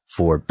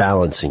for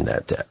balancing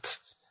that debt.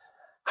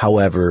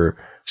 However,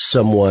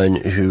 someone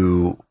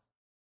who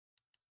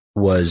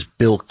was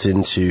bilked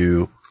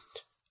into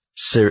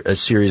a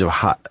series of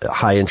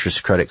high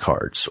interest credit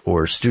cards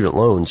or student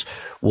loans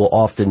will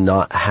often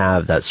not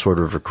have that sort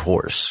of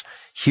recourse.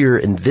 Here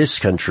in this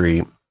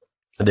country,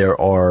 there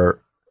are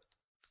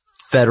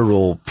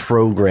federal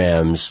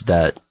programs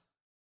that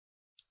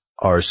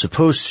are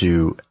supposed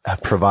to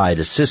provide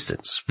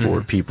assistance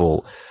for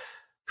people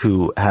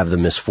who have the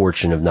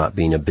misfortune of not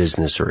being a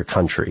business or a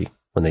country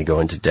when they go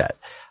into debt.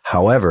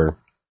 However,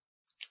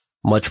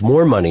 much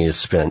more money is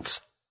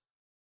spent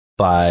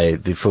by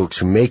the folks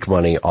who make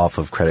money off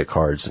of credit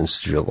cards and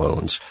student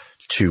loans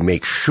to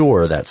make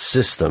sure that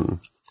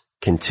system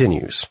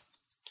continues.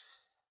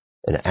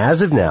 And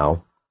as of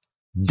now,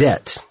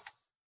 debt,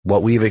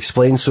 what we've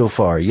explained so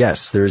far,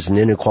 yes, there's an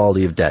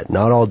inequality of debt.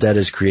 Not all debt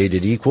is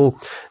created equal.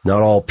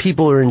 Not all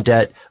people are in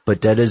debt,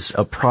 but debt is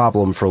a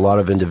problem for a lot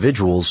of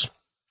individuals,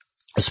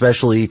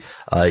 especially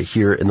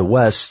here in the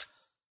West.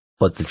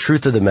 But the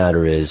truth of the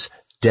matter is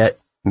debt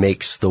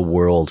makes the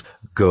world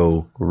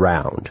go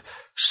round.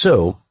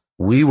 So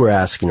we were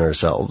asking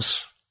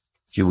ourselves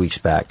a few weeks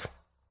back,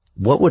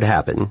 what would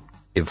happen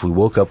if we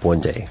woke up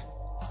one day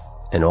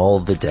and all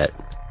of the debt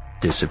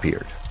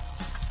disappeared?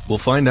 We'll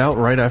find out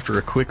right after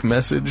a quick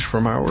message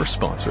from our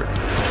sponsor.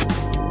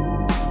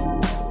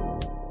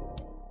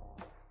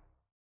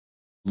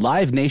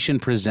 Live Nation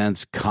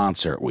presents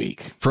Concert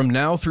Week. From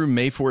now through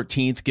May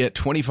 14th, get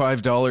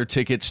 $25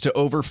 tickets to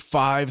over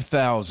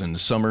 5,000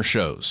 summer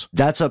shows.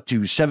 That's up to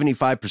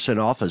 75%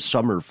 off a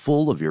summer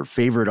full of your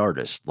favorite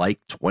artists,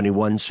 like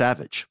 21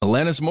 Savage,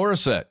 Alanis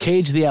Morissette,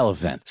 Cage the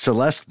Elephant,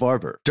 Celeste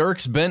Barber,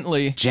 Dierks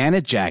Bentley,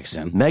 Janet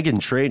Jackson,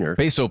 Meghan Trainor,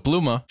 Peso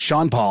Pluma,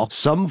 Sean Paul,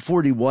 Sum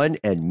 41,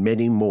 and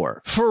many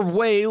more. For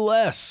way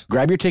less.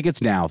 Grab your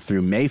tickets now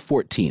through May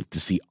 14th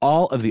to see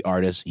all of the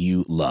artists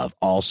you love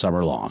all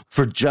summer long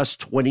for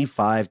just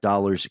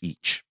 $25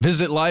 each.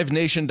 Visit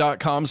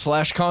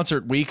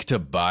livenation.com/concert week to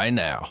buy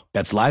now.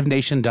 That's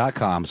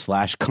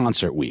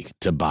livenation.com/concert week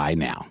to buy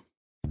now.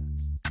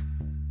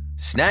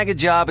 Snag a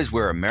Job is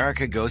where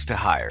America goes to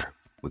hire,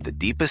 with the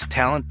deepest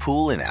talent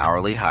pool in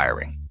hourly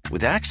hiring.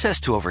 With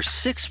access to over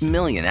 6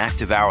 million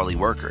active hourly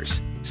workers,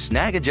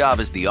 Snag a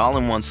Job is the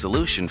all-in-one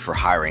solution for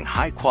hiring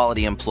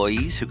high-quality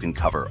employees who can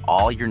cover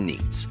all your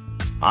needs.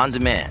 On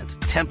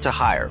demand, temp to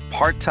hire,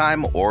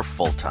 part-time or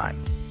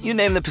full-time. You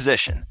name the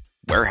position.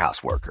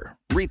 Warehouse worker,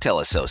 retail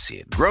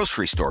associate,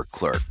 grocery store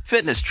clerk,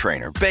 fitness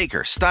trainer,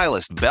 baker,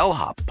 stylist,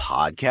 bellhop,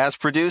 podcast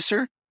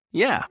producer.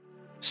 Yeah,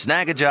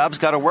 Snag a Job's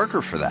got a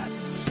worker for that.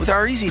 With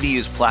our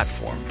easy-to-use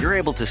platform, you're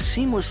able to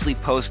seamlessly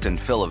post and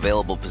fill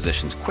available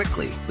positions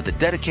quickly with a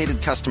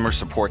dedicated customer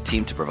support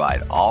team to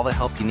provide all the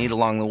help you need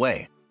along the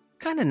way.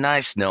 Kind of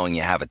nice knowing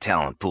you have a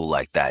talent pool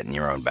like that in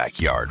your own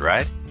backyard,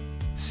 right?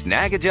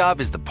 Snag a Job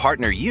is the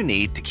partner you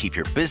need to keep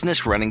your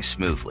business running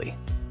smoothly.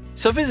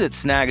 So visit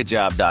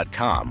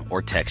snagajob.com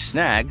or text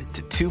snag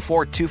to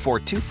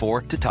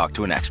 242424 to talk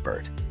to an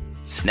expert.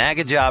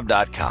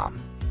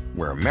 Snagajob.com,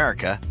 where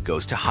America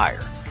goes to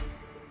hire.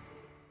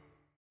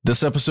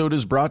 This episode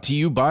is brought to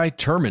you by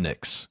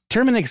Terminix.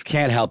 Terminix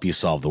can't help you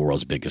solve the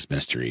world's biggest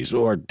mysteries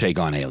or take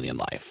on alien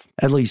life.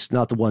 At least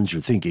not the ones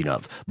you're thinking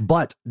of.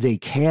 But they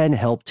can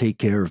help take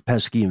care of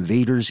pesky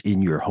invaders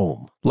in your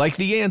home. Like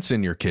the ants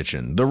in your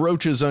kitchen, the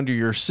roaches under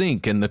your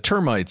sink, and the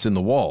termites in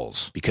the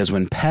walls. Because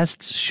when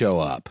pests show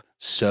up,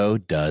 so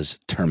does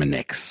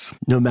Terminix.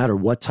 No matter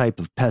what type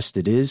of pest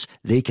it is,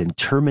 they can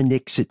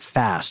Terminix it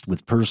fast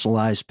with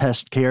personalized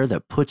pest care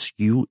that puts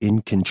you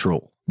in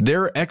control.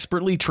 Their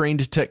expertly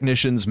trained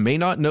technicians may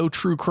not know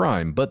true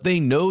crime, but they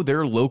know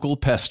their local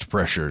pest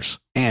pressures.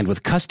 And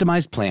with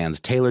customized plans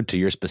tailored to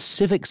your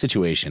specific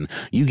situation,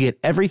 you get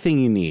everything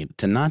you need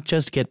to not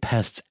just get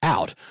pests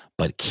out,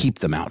 but keep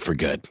them out for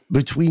good.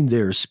 Between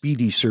their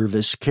speedy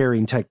service,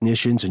 caring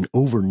technicians, and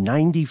over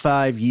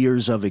 95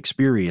 years of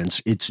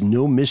experience, it's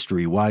no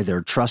mystery why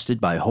they're trusted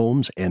by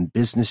homes and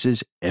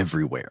businesses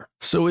everywhere.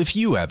 So if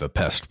you have a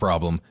pest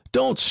problem,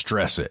 don't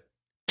stress it.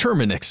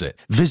 Terminix it.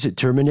 Visit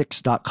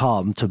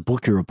Terminix.com to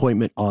book your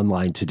appointment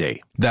online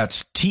today.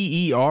 That's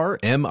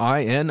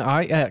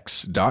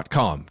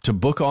TERMINIX.com to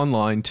book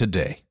online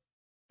today.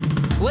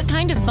 What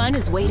kind of fun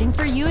is waiting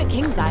for you at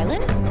Kings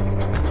Island?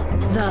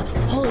 The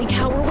holy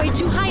cow, we're way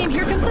too high and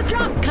here comes the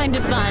drop kind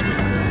of fun.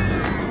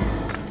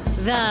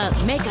 The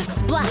make a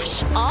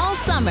splash all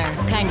summer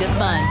kind of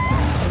fun.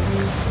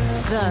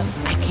 The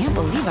I can't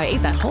believe I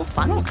ate that whole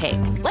funnel cake.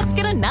 Let's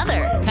get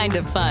another kind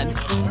of fun.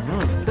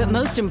 But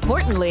most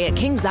importantly, at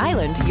Kings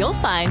Island, you'll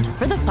find,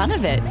 for the fun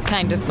of it,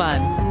 kind of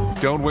fun.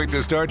 Don't wait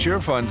to start your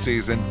fun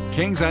season.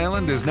 Kings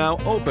Island is now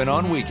open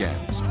on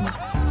weekends.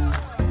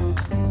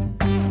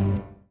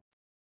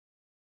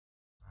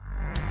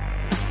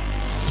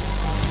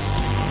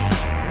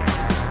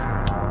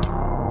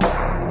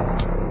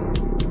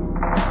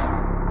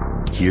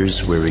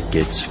 Here's where it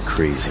gets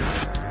crazy.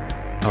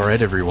 All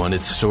right, everyone,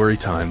 it's story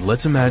time.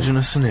 Let's imagine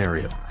a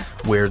scenario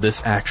where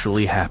this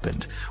actually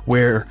happened,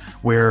 where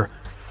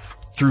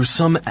through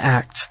some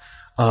act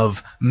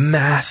of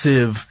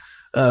massive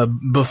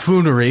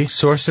buffoonery,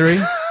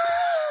 sorcery.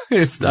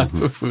 It's not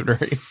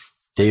buffoonery.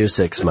 Deus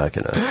Ex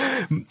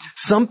Machina.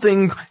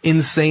 Something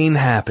insane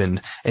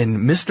happened, and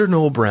Mr.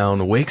 Noel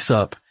Brown wakes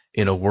up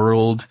in a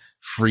world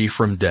free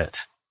from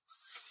debt.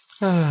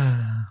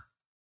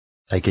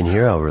 I can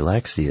hear how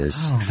relaxed he is.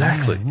 Oh,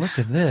 Exactly. man, look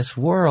at this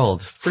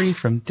world free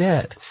from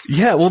debt.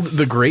 Yeah, well,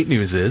 the great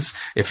news is,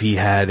 if he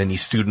had any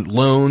student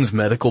loans,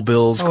 medical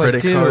bills,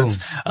 credit cards,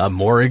 a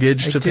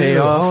mortgage to pay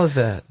off, all of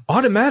that,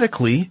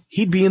 automatically,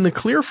 he'd be in the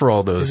clear for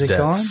all those Is it debts.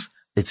 gone?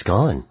 It's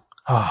gone.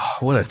 Oh,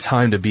 what a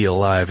time to be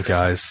alive,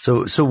 guys.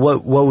 So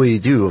what would he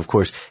do? Of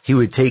course, he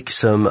would take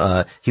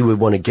he would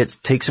want to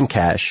take some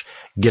cash,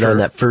 get on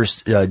that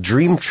first,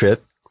 dream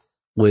trip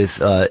with,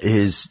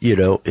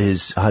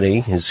 his honey,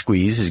 his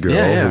squeeze, his girl,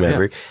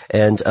 whomever.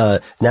 Yeah.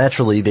 And,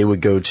 naturally they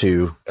would go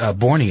to,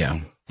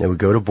 Borneo. They would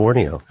go to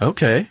Borneo.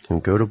 Okay. They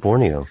would go to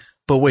Borneo.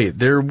 But wait,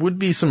 there would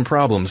be some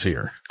problems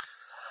here.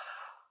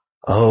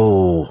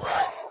 Oh,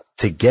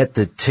 to get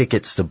the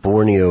tickets to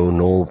Borneo,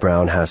 Noel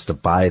Brown has to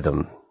buy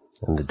them.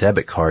 And the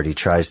debit card he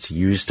tries to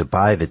use to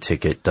buy the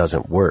ticket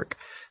doesn't work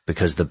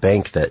because the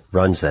bank that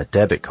runs that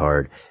debit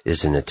card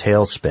is in a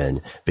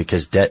tailspin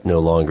because debt no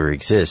longer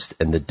exists,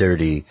 and the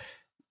dirty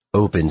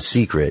open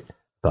secret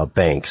about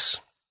banks,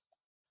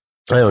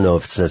 I don't know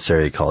if it's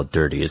necessarily called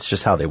dirty, it's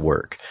just how they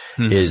work,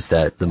 is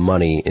that the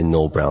money in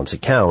Noel Brown's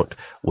account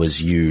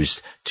was used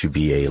to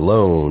be a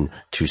loan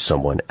to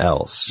someone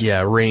else.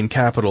 Yeah, Rain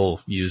Capital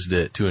used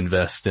it to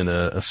invest in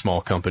a small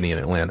company in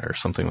Atlanta or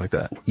something like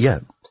that. Yeah.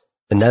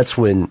 And that's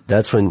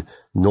when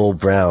Noel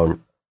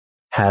Brown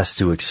has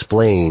to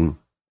explain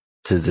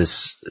to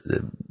this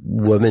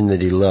woman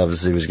that he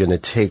loves, he was going to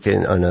take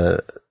in on a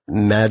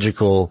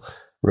magical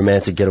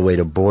romantic getaway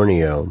to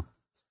Borneo,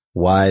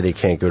 why they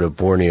can't go to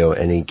Borneo.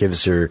 And he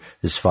gives her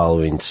this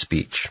following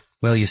speech.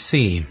 Well, you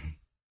see,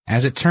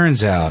 as it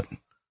turns out,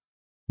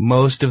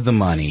 most of the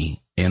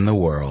money in the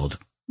world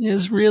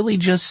is really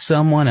just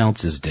someone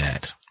else's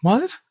debt.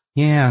 What?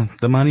 Yeah,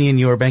 the money in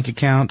your bank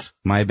account,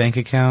 my bank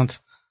account,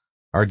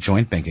 our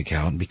joint bank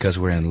account, because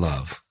we're in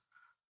love,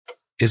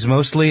 is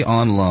mostly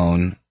on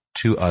loan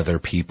to other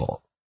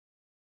people.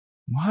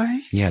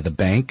 Why? Yeah, the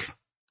bank,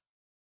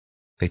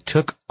 they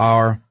took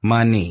our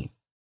money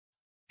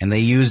and they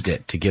used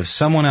it to give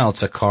someone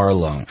else a car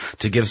loan,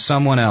 to give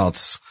someone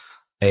else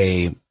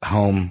a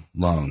home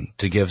loan,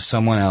 to give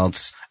someone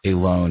else a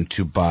loan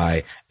to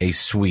buy a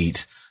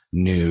sweet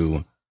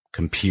new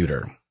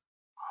computer.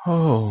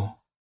 Oh.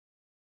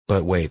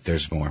 But wait,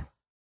 there's more.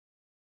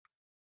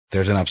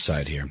 There's an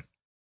upside here.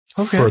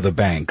 Okay. For the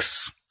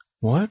banks.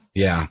 What?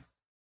 Yeah.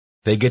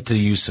 They get to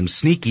use some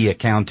sneaky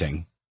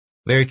accounting,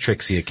 very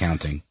tricksy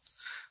accounting.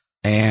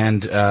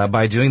 And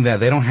by doing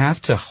that, they don't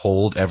have to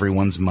hold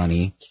everyone's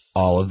money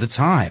all of the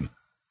time.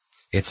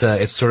 It's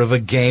sort of a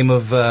game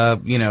of,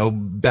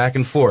 back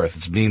and forth.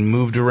 It's being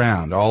moved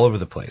around all over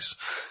the place.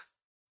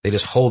 They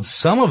just hold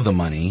some of the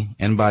money,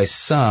 and by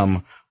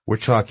some, we're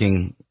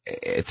talking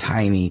a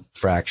tiny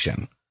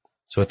fraction.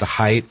 So at the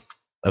height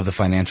of the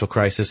financial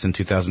crisis in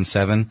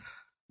 2007,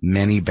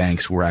 many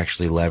banks were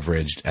actually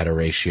leveraged at a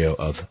ratio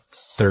of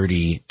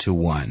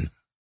 30-1.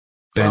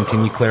 Ben,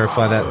 can you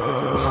clarify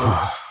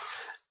that?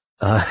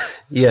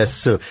 Yes.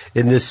 So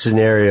in this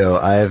scenario,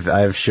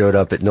 I've showed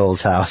up at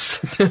Noel's house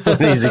when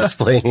he's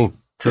explaining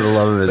to the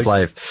love of his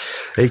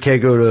life, he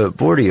can't go to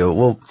Borneo.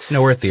 Well,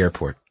 no, we're at the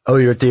airport. Oh,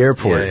 you're at the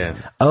airport. Yeah.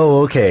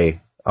 Oh,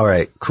 okay. All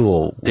right.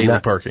 Cool. Daily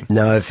parking.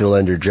 Now I feel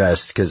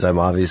underdressed because I'm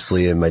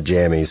obviously in my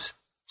jammies,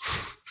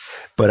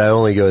 but I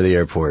only go to the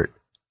airport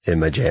in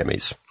my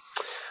jammies.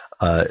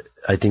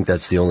 I think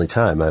that's the only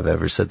time I've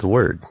ever said the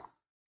word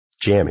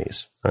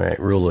jammies. All right.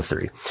 Rule of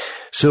 3.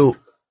 So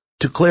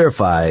to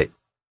clarify,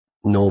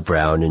 Noel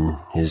Brown in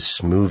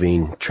his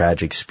moving,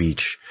 tragic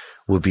speech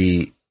would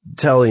be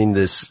telling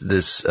this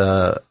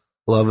love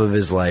of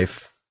his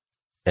life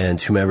and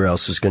whomever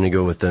else is going to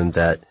go with them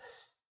that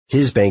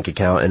his bank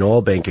account and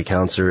all bank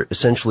accounts are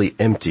essentially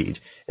emptied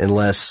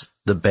unless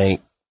the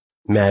bank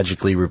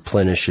magically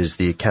replenishes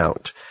the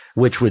account,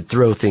 which would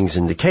throw things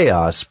into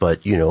chaos, but,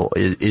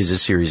 is a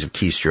series of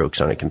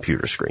keystrokes on a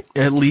computer screen.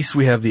 At least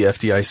we have the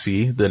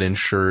FDIC that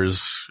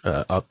insures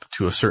up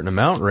to a certain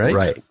amount,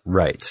 right?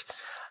 Right.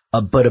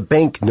 But a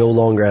bank no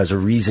longer has a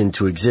reason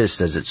to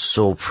exist, as its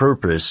sole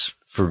purpose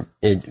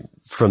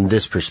from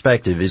this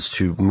perspective is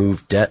to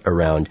move debt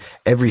around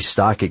every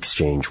stock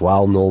exchange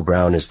while Noel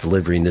Brown is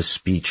delivering this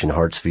speech in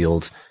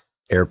Hartsfield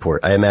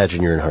Airport. I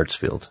imagine you're in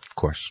Hartsfield. Of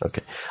course.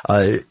 Okay.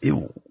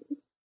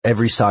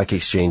 Every stock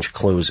exchange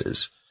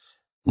closes.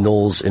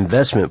 Noel's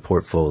investment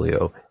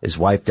portfolio is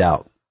wiped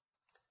out.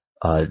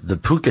 The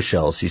puka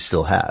shells he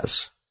still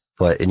has,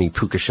 but any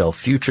puka shell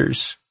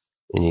futures,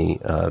 any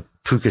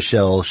puka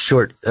shell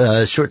short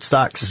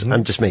stocks.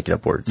 I'm just making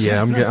up words.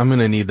 Yeah, I'm going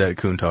to need that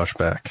Countach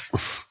back.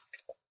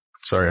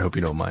 Sorry, I hope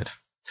you don't mind.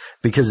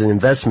 Because an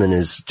investment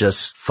is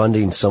just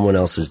funding someone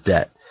else's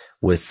debt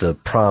with the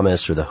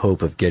promise or the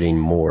hope of getting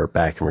more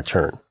back in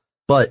return.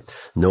 But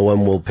no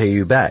one will pay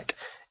you back.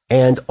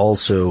 And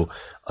also,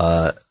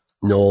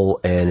 Noel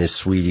and his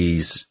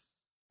sweetie's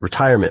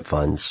retirement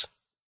funds,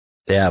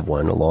 they have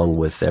one along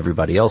with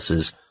everybody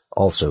else's,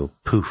 also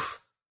poof,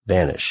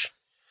 vanish.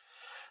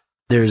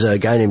 There's a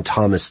guy named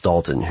Thomas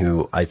Dalton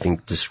who I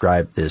think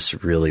described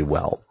this really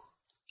well.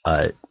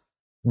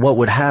 What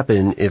would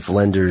happen if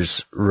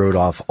lenders wrote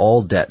off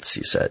all debts,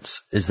 he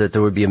says, is that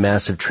there would be a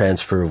massive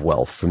transfer of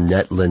wealth from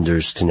net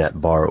lenders to net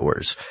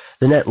borrowers.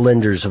 The net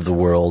lenders of the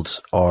world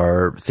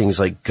are things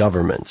like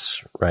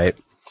governments, right?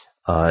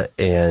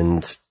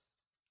 And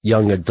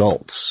young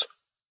adults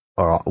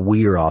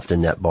we are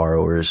often net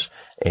borrowers,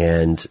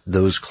 and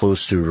those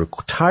close to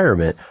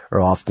retirement are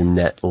often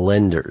net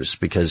lenders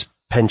because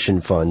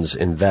pension funds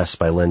invest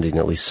by lending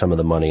at least some of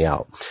the money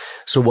out.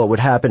 So what would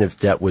happen if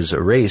debt was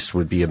erased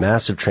would be a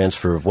massive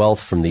transfer of wealth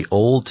from the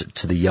old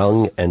to the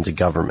young and to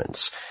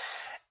governments.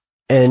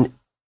 And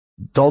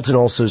Dalton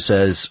also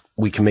says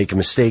we can make a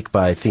mistake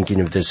by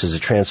thinking of this as a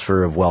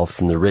transfer of wealth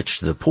from the rich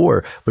to the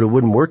poor, but it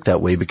wouldn't work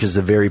that way because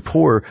the very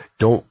poor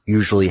don't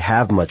usually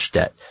have much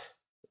debt.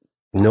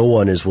 No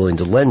one is willing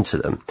to lend to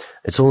them.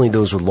 It's only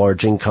those with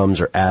large incomes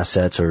or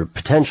assets or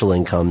potential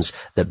incomes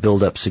that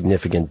build up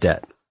significant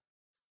debt.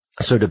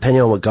 So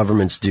depending on what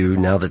governments do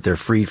now that they're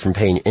freed from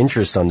paying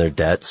interest on their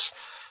debts,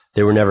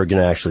 they were never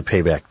going to actually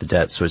pay back the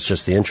debt, so it's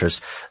just the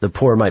interest. The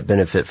poor might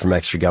benefit from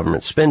extra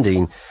government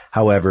spending.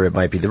 However, it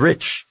might be the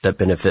rich that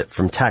benefit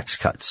from tax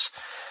cuts.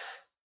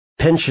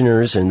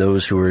 Pensioners and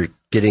those who are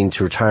getting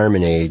to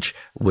retirement age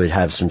would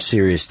have some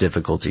serious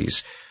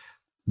difficulties.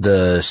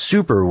 The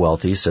super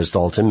wealthy, says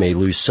Dalton, may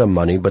lose some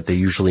money, but they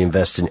usually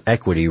invest in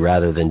equity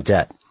rather than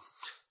debt.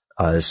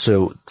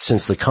 So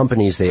since the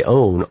companies they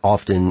own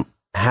often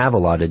have a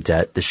lot of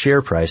debt, the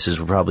share prices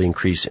will probably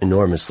increase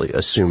enormously,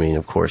 assuming,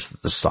 of course,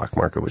 that the stock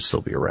market would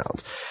still be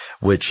around,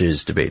 which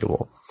is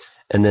debatable.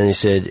 And then he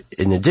said,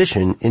 in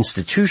addition,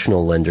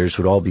 institutional lenders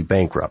would all be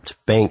bankrupt.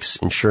 Banks,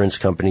 insurance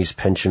companies,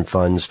 pension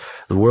funds,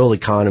 the world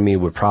economy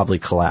would probably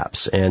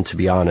collapse. And to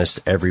be honest,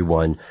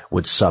 everyone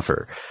would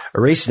suffer.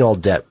 Erasing all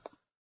debt,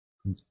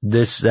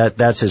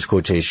 that's his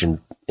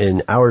quotation.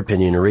 In our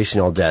opinion,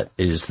 erasing all debt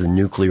is the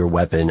nuclear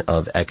weapon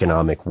of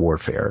economic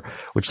warfare,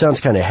 which sounds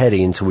kind of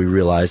heady until we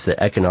realize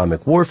that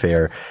economic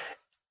warfare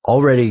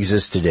already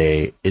exists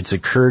today. It's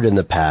occurred in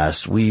the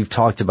past. We've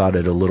talked about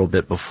it a little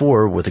bit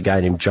before with a guy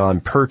named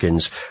John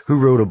Perkins, who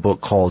wrote a book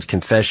called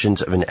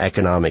Confessions of an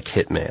Economic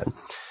Hitman,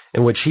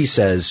 in which he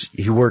says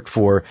he worked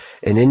for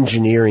an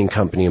engineering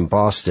company in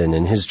Boston,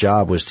 and his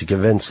job was to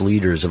convince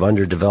leaders of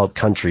underdeveloped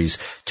countries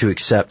to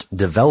accept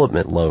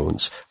development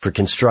loans for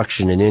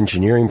construction and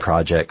engineering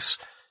projects,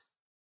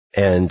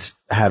 and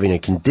having a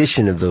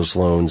condition of those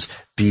loans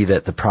be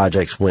that the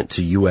projects went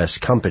to U.S.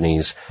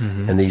 companies,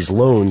 and these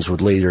loans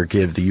would later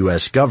give the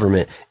U.S.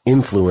 government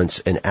influence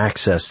and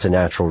access to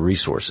natural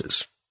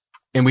resources.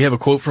 And we have a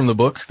quote from the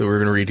book that we're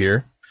going to read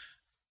here.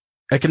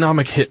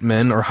 Economic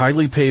hitmen are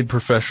highly paid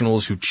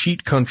professionals who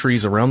cheat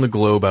countries around the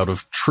globe out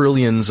of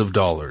trillions of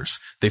dollars.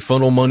 They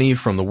funnel money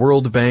from the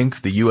World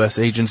Bank, the U.S.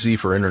 Agency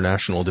for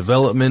International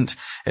Development,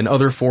 and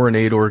other foreign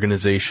aid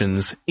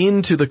organizations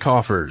into the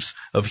coffers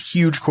of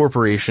huge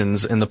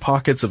corporations and the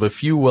pockets of a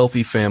few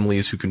wealthy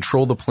families who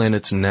control the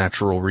planet's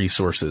natural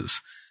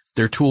resources.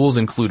 Their tools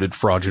included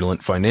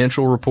fraudulent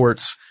financial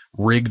reports,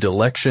 rigged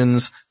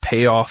elections,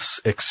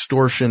 payoffs,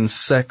 extortion,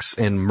 sex,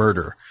 and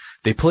murder.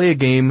 They play a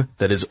game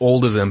that is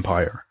old as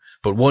empire,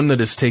 but one that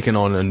has taken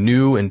on a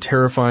new and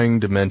terrifying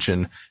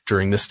dimension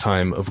during this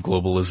time of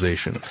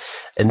globalization.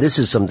 And this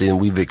is something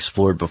we've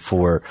explored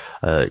before,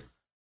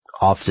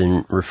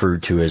 often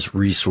referred to as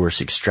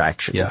resource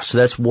extraction. Yeah. So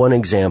that's one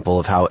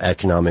example of how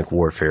economic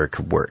warfare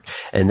could work.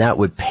 And that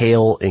would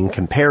pale in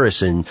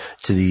comparison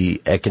to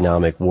the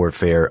economic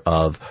warfare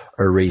of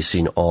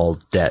erasing all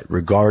debt,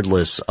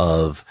 regardless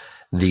of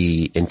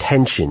the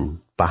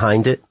intention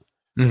behind it.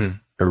 Mm-hmm.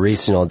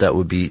 Erasing all debt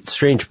would be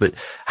strange, but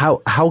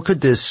how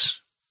could this,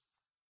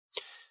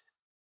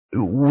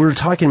 we're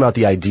talking about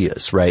the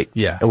ideas, right?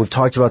 Yeah. And we've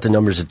talked about the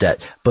numbers of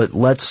debt, but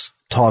let's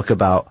talk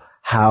about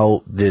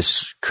how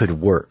this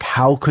could work.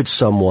 How could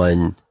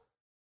someone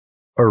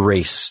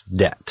erase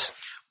debt?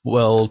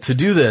 Well, to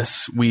do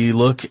this, we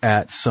look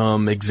at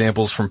some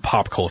examples from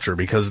pop culture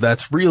because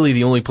that's really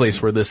the only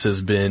place where this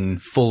has been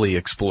fully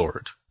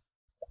explored.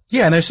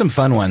 Yeah, and there's some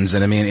fun ones,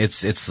 and I mean,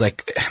 it's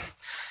like,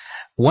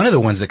 one of the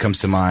ones that comes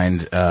to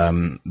mind,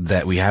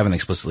 that we haven't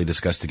explicitly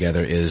discussed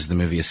together is the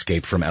movie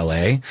Escape from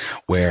LA,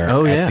 where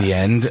at the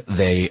end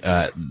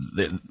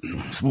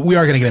we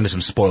are going to get into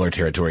some spoiler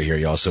territory here,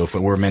 y'all. So if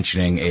we're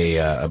mentioning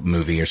a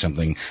movie or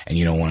something and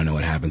you don't want to know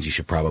what happens, you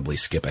should probably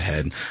skip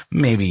ahead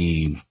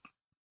maybe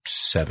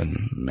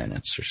 7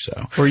 minutes or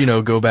so.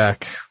 Or, go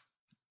back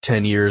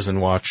 10 years and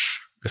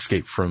watch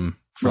Escape from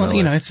Well,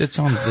 LA. It's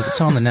on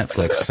the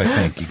Netflix.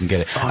 I think you can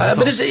get it.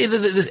 But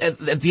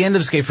at the end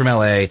of Escape from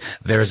LA,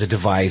 there's a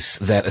device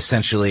that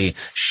essentially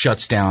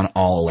shuts down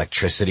all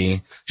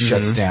electricity,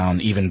 shuts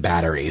down even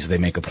batteries. They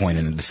make a point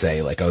in it to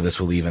say like, oh, this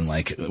will even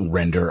like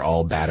render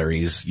all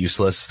batteries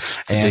useless.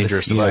 It's a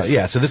dangerous device.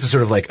 Yeah. So this is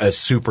sort of like a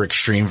super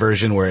extreme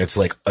version where it's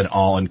like an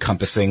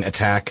all-encompassing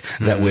attack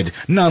that would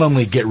not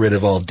only get rid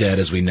of all debt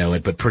as we know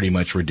it, but pretty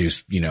much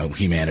reduce,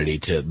 humanity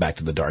back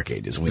to the dark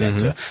ages. We'd have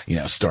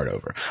to, start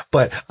over.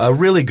 But,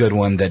 really really good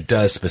one that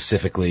does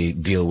specifically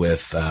deal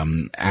with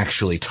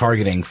actually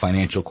targeting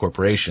financial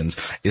corporations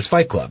is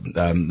Fight Club,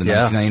 the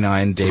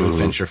 1999 David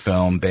Fincher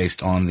film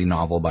based on the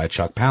novel by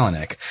Chuck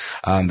Palahniuk.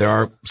 There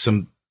are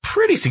some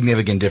pretty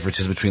significant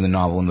differences between the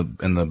novel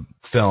and the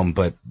film,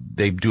 but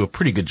they do a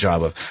pretty good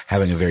job of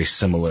having a very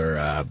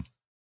similar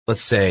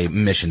let's say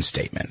mission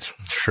statement.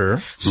 Sure.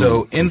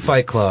 So in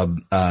Fight Club,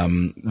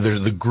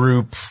 there's the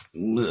group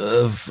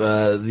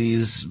of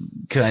these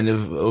kind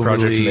of overly,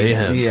 Project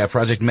Mayhem. Yeah,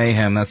 Project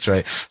Mayhem, that's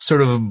right.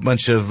 Sort of a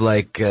bunch of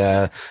like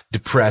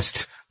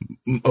depressed,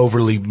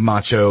 overly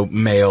macho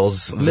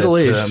males.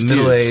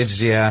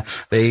 Middle-aged, yeah.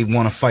 They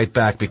want to fight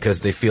back because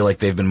they feel like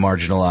they've been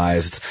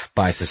marginalized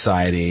by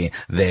society.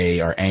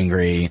 They are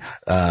angry.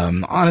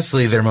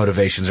 Honestly, their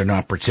motivations are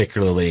not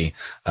particularly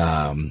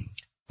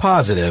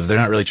positive. They're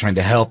not really trying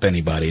to help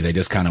anybody. They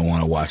just kind of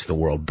want to watch the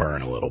world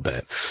burn a little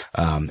bit.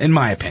 In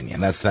my opinion,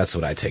 that's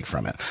what I take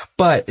from it.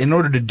 But in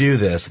order to do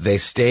this, they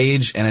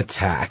stage an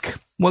attack,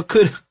 what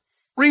could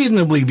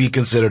reasonably be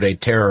considered a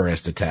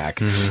terrorist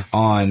attack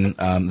on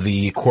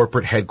the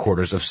corporate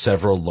headquarters of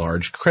several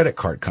large credit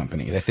card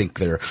companies. I think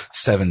there are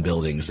 7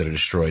 buildings that are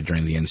destroyed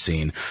during the end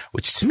scene,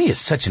 which to me is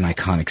such an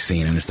iconic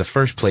scene, and it's the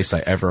first place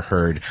I ever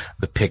heard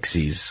the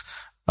Pixies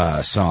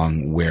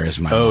song "Where Is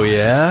My Mind?" Oh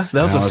yeah,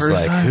 that was the first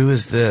like, time. who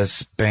is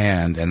this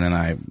band? And then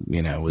I,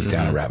 was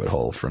down a rabbit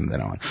hole from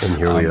then on. And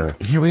here we are.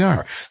 Here we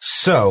are.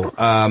 So,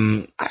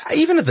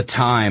 even at the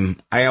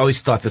time, I always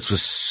thought this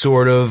was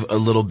sort of a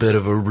little bit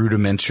of a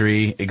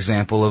rudimentary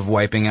example of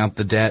wiping out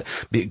the debt,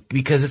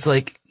 because it's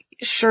like,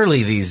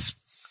 surely these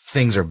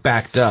things are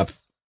backed up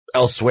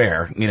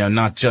elsewhere,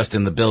 not just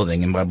in the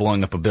building. And by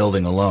blowing up a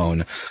building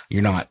alone,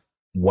 you're not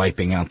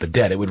wiping out the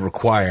debt. It would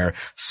require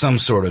some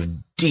sort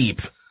of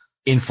deep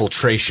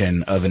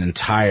infiltration of an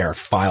entire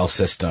file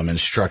system and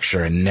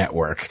structure and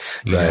network,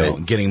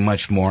 getting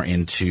much more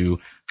into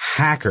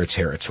hacker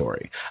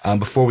territory.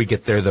 Before we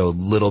get there, though, a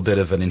little bit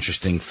of an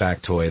interesting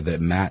factoid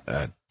that Matt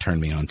turned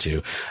me on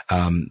to.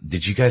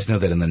 Did you guys know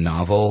that in the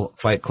novel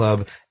Fight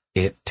Club,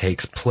 it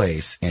takes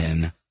place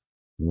in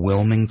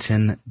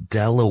Wilmington,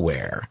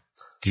 Delaware?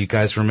 Do you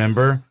guys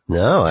remember?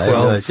 No, I have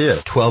no idea.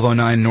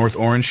 1209 North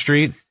Orange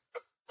Street.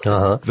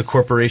 The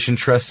Corporation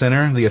Trust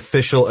Center, the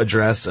official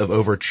address of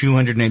over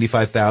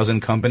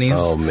 285,000 companies.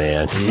 Oh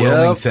man.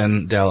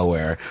 Wilmington,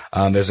 Delaware.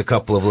 There's a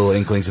couple of little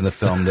inklings in the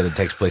film that it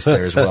takes place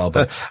there as well,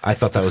 but I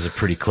thought that was a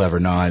pretty clever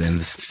nod, and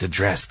this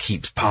address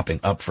keeps popping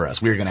up for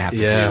us. We're gonna have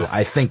to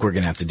I think we're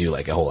gonna have to do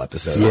like a whole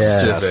episode on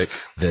just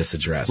this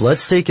address.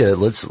 Let's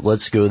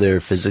go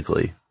there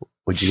physically.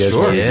 Would you guys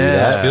want to do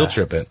that? Field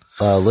trip it.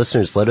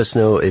 Listeners, let us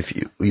know if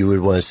you would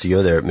want us to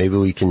go there. Maybe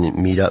we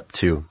can meet up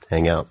to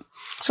hang out.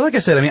 So like I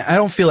said, I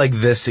don't feel like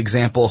this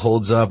example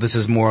holds up. This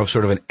is more of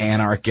sort of an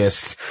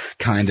anarchist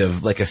kind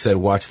of, like I said,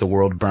 watch the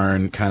world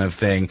burn kind of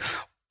thing.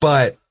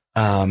 But,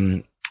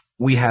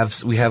 we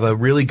have a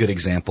really good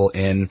example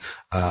in,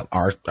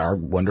 our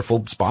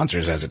wonderful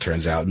sponsors, as it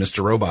turns out.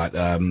 Mr. Robot,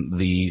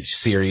 the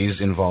series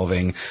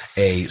involving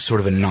a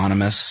sort of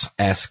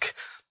anonymous-esque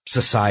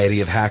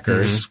society of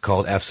hackers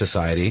called F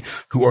Society,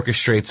 who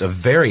orchestrates a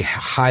very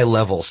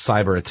high-level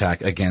cyber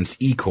attack against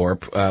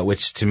eCorp,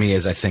 which to me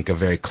is, I think, a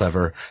very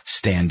clever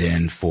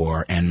stand-in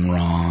for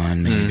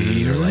Enron,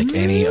 maybe, or like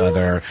any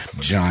other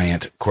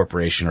giant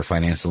corporation or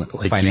financial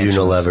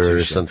Unilever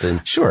or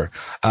something. Sure.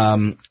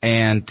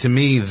 And to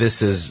me,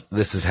 this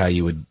is how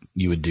you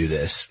would do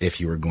this if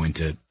you were going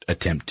to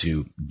attempt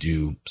to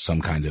do some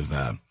kind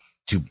of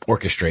to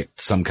orchestrate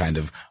some kind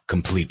of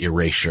complete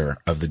erasure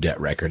of the debt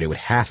record. It would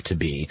have to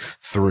be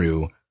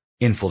through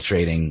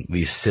infiltrating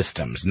these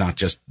systems, not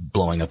just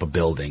blowing up a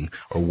building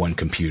or one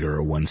computer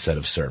or one set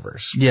of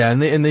servers. Yeah,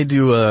 and they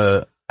do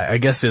I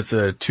guess it's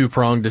a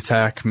 2-pronged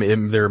attack.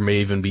 There may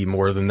even be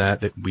more than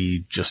that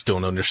we just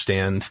don't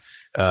understand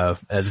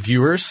as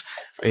viewers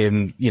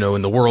in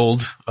the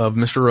world of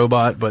Mr.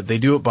 Robot, but they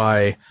do it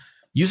by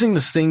using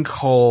this thing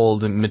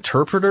called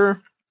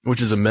Meterpreter, which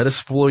is a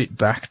Metasploit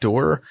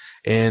backdoor,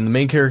 and the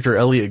main character,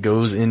 Elliot,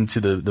 goes into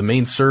the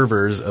main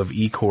servers of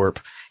eCorp,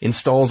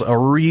 installs a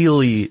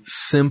really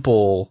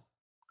simple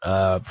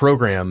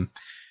program,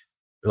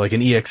 like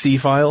an exe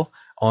file,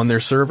 on their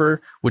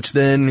server, which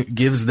then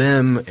gives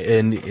them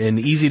an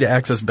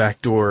easy-to-access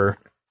backdoor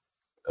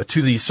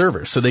to these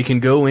servers. So they can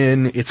go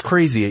in. It's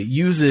crazy. It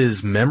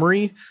uses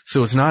memory,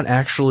 so it's not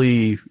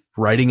actually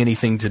writing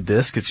anything to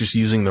disk. It's just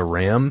using the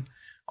RAM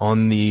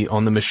on the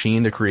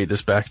machine to create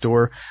this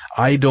backdoor.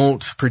 I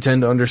don't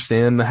pretend to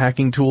understand the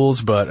hacking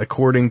tools, but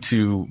according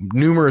to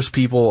numerous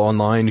people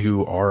online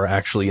who are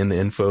actually in the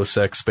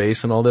InfoSec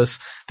space and all this,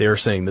 they are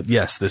saying that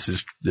yes, this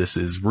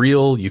is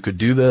real. You could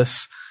do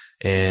this,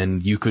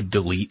 and you could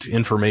delete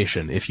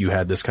information if you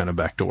had this kind of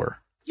backdoor.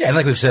 Yeah, and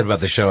like we've said about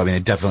the show, I mean,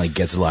 it definitely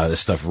gets a lot of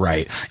this stuff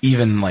right.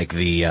 Even like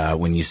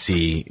when you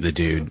see the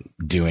dude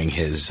doing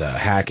his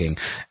hacking,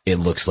 it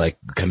looks like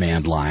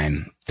command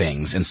line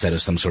things instead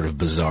of some sort of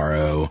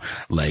bizarro,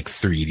 like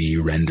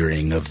 3D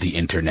rendering of the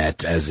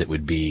internet as it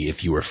would be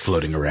if you were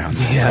floating around.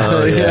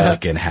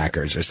 Like in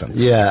Hackers or something.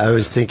 Yeah, I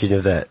was thinking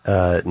of that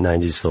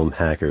 90s film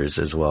Hackers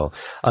as well.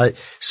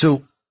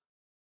 So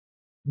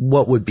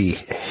what would be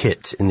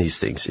hit in these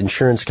things?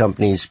 Insurance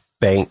companies,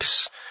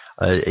 banks.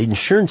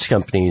 Insurance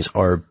companies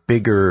are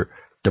bigger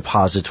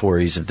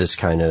depositories of this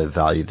kind of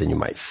value than you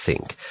might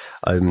think.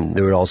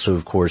 There would also,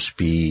 of course,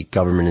 be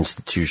government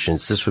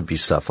institutions. This would be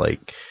stuff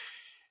like,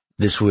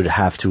 this would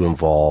have to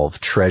involve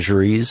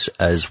treasuries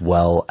as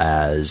well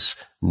as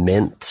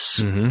mints.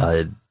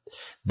 Mm-hmm.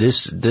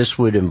 This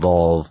would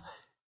involve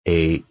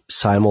a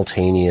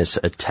simultaneous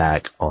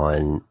attack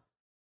on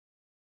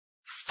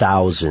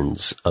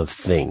thousands of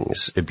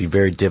things. It'd be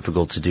very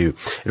difficult to do.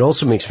 It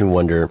also makes me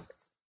wonder,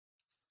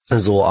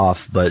 it's a little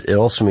off, but it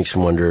also makes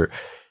me wonder,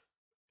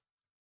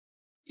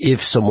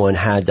 if someone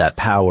had that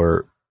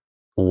power,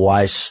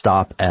 why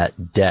stop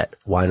at debt?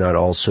 Why not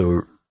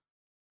also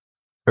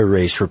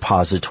erase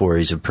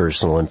repositories of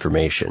personal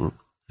information?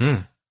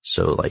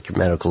 So like your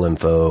medical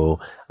info,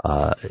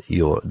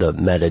 the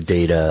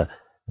metadata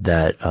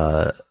that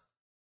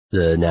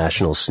the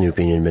National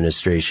Snooping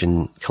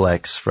Administration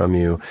collects from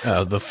you.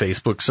 The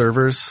Facebook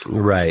servers.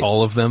 Right.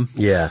 All of them.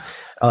 Yeah.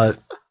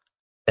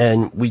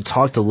 And we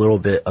talked a little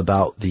bit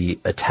about the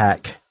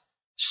attack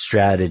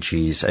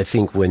strategies. I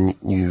think when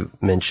you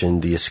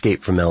mentioned the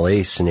Escape from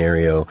LA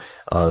scenario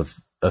of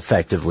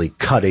effectively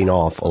cutting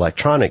off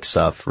electronic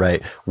stuff,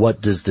 right? What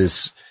does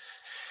this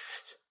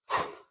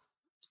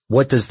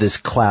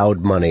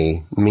cloud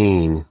money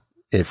mean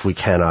if we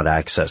cannot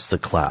access the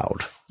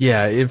cloud?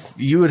 Yeah, if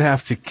you would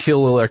have to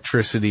kill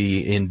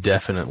electricity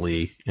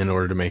indefinitely in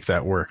order to make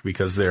that work,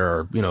 because there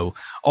are,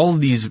 all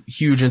of these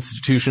huge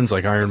institutions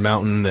like Iron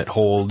Mountain that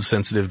hold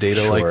sensitive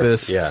data like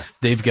this. Yeah.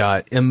 They've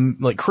got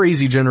like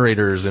crazy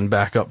generators and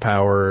backup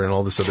power and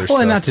all this other stuff.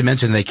 Well, and not to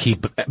mention they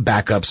keep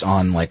backups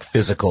on like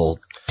physical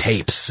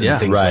tapes and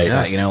things like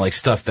that, like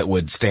stuff that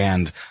would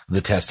stand the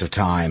test of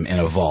time in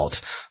a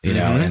vault,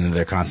 and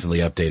they're constantly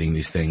updating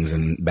these things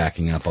and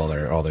backing up all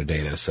their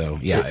data. So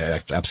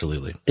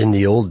absolutely. In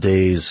the old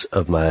days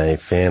of my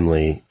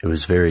family, it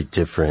was very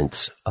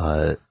different.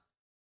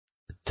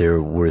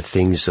 There were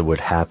things that would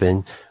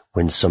happen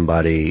when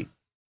somebody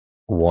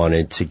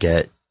wanted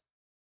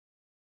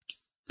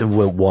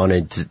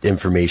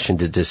information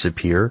to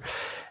disappear.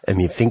 I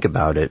mean, think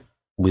about it.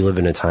 We live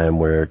in a time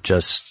where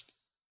just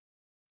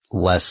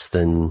less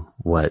than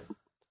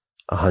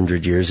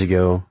 100 years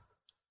ago,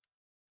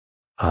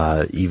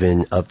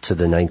 even up to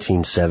the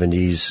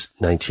 1970s,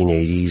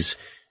 1980s,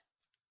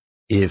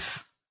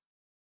 if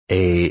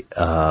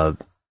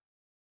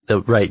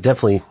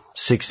definitely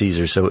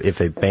 60s or so,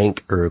 if a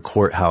bank or a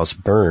courthouse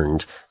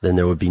burned, then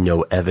there would be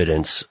no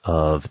evidence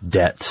of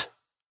debt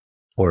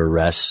or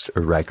arrest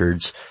or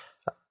records.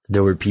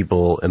 There were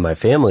people in my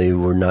family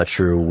who were not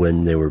sure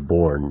when they were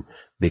born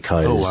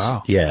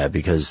because,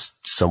 because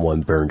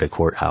someone burned a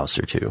courthouse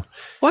or two.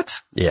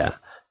 What? Yeah.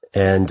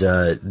 And,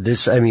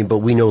 but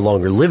we no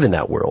longer live in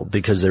that world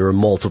because there are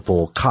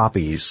multiple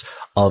copies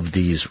of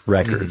these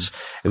records,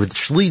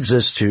 which leads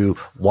us to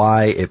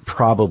why it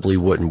probably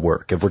wouldn't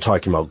work if we're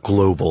talking about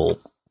global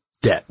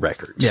debt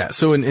records. Yeah.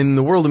 So in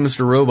the world of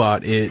Mr.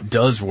 Robot, it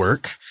does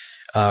work.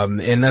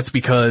 And that's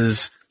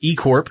because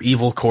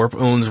Evil Corp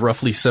owns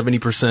roughly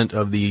 70%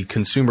 of the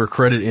consumer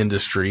credit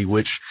industry,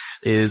 which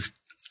is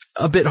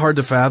a bit hard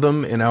to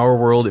fathom in our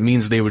world. It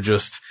means they would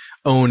just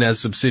own as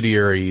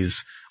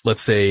subsidiaries,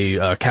 let's say,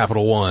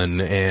 Capital One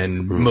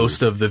and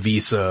most of the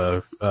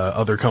Visa,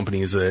 other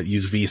companies that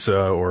use Visa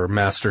or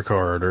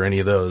MasterCard or any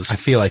of those. I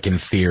feel like in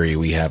theory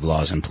we have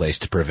laws in place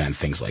to prevent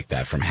things like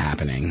that from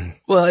happening.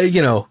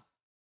 Well,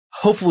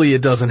 hopefully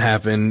it doesn't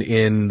happen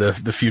in the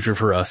future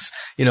for us,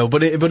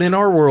 but in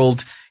our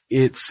world,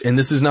 and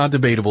this is not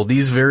debatable,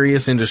 these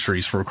various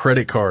industries from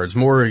credit cards,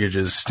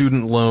 mortgages,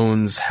 student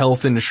loans,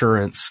 health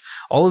insurance,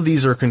 all of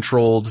these are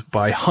controlled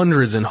by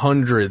hundreds and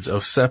hundreds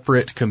of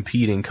separate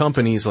competing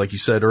companies, like you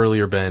said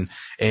earlier, Ben,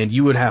 and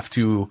you would have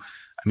to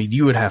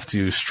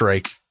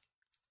strike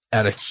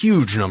at a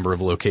huge number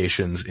of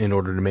locations in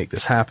order to make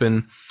this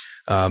happen.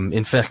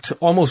 In fact,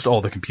 almost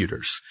all the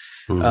computers.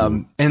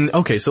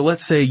 So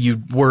let's say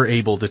you were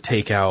able to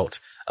take out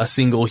a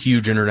single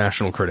huge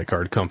international credit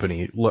card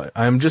company.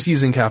 I'm just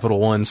using Capital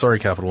One. Sorry,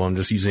 Capital One. I'm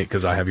just using it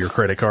because I have your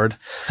credit card.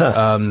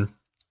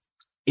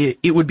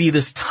 It would be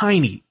this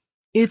tiny,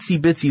 itsy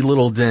bitsy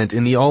little dent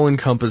in the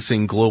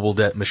all-encompassing global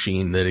debt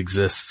machine that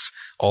exists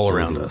all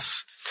around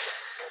us.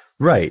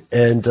 Right.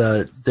 And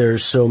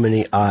there's so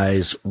many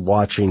eyes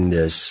watching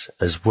this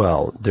as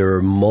well. There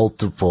are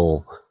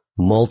multiple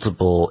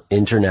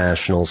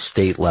international,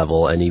 state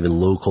level, and even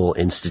local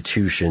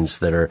institutions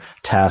that are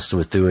tasked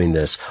with doing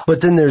this. But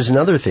then there's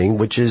another thing,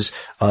 which is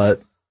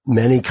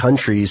many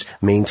countries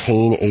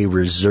maintain a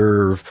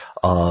reserve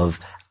of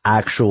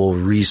actual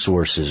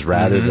resources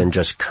rather than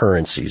just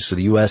currency. So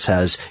the U.S.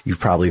 has, you've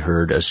probably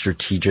heard, a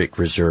strategic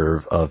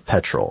reserve of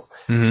petrol.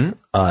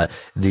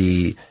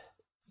 The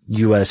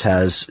U.S.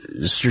 has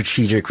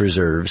strategic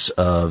reserves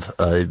of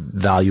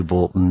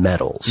valuable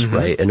metals,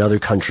 right? And other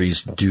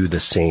countries do the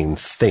same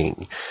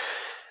thing.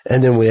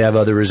 And then we have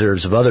other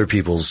reserves of other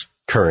people's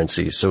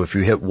currencies. So if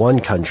you hit one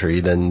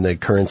country, then the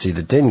currency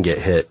that didn't get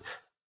hit,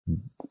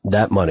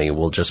 that money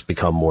will just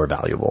become more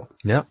valuable.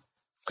 Yeah.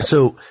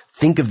 So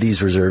think of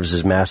these reserves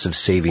as massive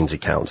savings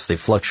accounts. They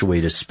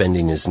fluctuate as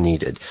spending is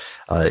needed.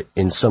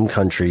 In some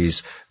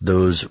countries,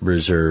 those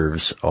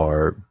reserves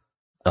are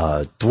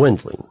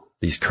dwindling,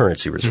 these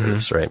currency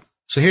reserves, right?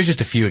 So here's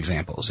just a few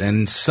examples.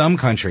 In some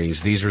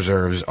countries, these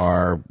reserves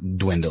are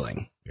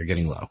dwindling. They're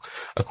getting low.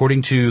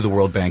 According to the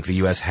World Bank, the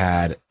U.S.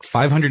 had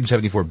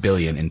 $574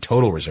 billion in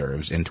total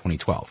reserves in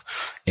 2012.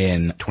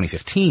 In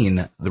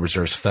 2015, the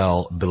reserves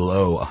fell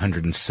below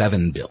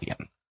 $107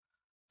 billion.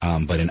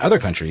 But in other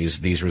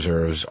countries, these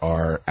reserves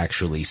are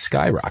actually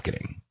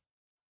skyrocketing.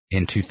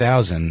 In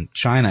 2000,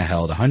 China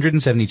held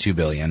 $172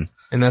 billion.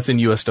 And that's in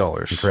U.S.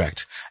 dollars.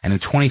 Correct. And in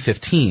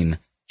 2015,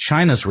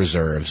 China's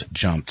reserves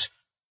jumped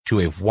to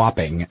a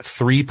whopping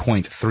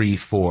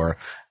 3.34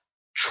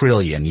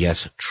 trillion.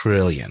 Yes,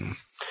 trillion.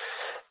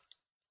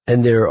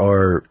 And there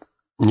are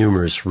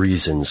numerous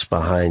reasons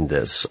behind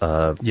this.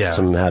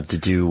 Some have to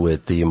do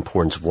with the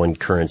importance of one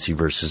currency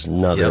versus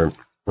another,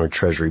 or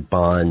treasury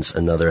bonds.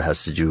 Another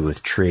has to do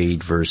with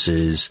trade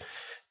versus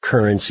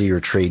currency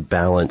or trade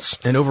balance,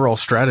 and overall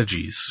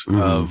strategies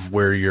of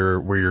where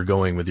you're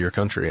going with your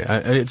country.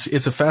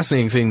 It's a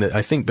fascinating thing that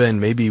I think, Ben,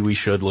 maybe we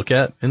should look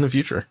at in the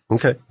future.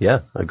 Okay.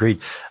 Yeah,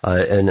 agreed.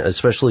 And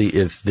especially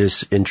if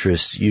this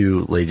interests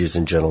you, ladies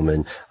and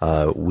gentlemen,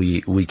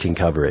 we can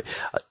cover it.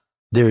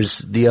 There's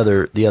the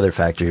other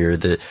factor here,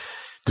 the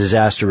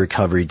disaster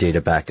recovery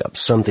data backup.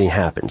 Something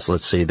happens.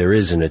 Let's say there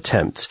is an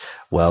attempt.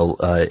 Well,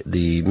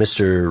 the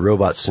Mr.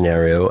 Robot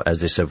scenario,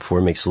 as they said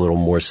before, makes a little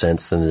more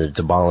sense than the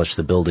demolish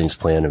the buildings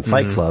plan in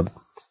Fight Club,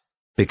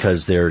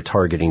 because they're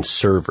targeting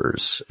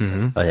servers,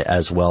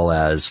 as well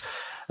as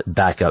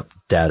backup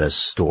data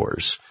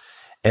stores.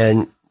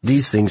 And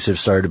these things have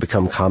started to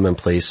become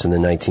commonplace in the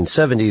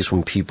 1970s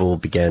when people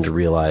began to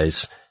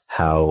realize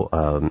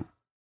how,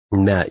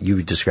 Matt,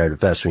 you described it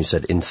best when you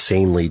said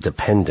insanely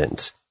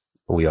dependent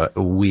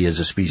we as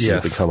a species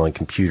have become on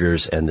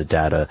computers and the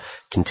data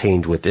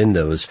contained within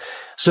those.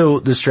 So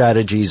the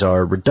strategies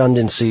are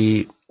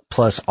redundancy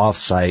plus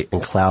offsite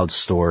and cloud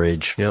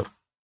storage.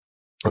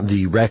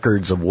 The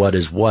records of what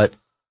is what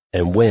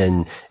and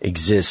when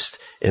exist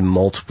in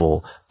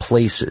multiple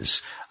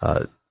places,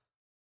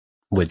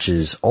 which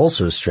is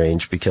also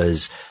strange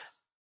because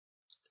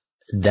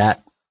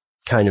that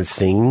kind of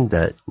thing,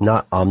 that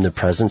not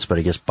omnipresence, but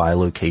I guess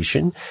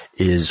bilocation,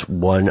 is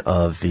one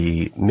of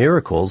the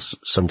miracles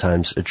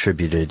sometimes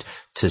attributed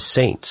to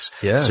saints.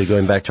 So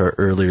going back to our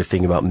earlier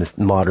thing about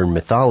modern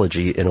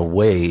mythology, in a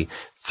way,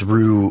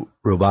 through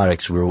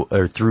robotics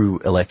or through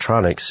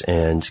electronics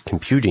and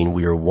computing,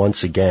 we are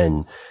once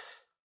again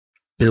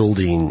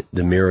building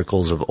the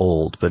miracles of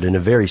old, but in a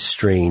very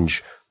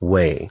strange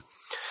way.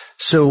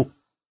 So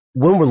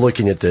when we're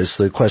looking at this,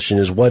 the question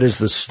is, what is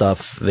the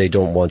stuff they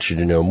don't want you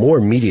to know? More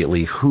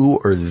immediately,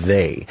 who are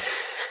they?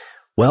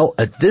 Well,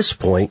 at this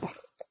point,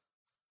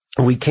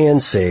 we can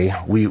say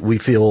we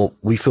feel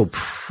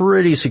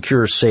pretty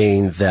secure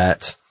saying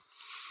that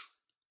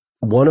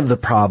one of the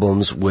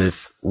problems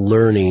with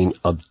learning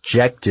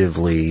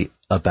objectively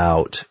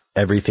about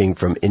everything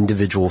from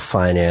individual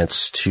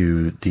finance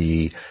to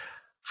the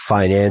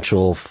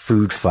financial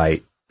food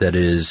fight that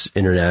is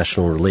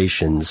international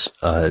relations,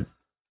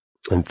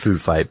 and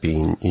food fight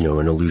being, an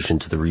allusion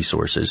to the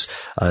resources.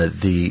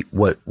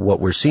 What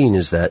we're seeing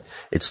is that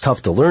it's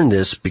tough to learn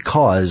this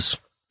because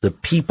the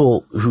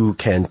people who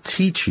can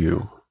teach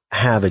you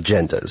have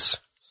agendas.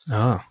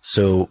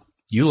 So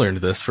you learned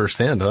this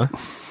firsthand, huh?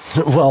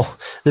 Well,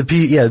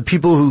 the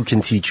people who can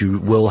teach you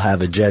will have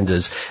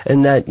agendas,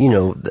 and that,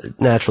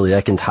 naturally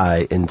that can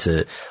tie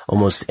into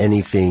almost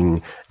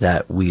anything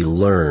that we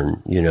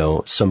learn.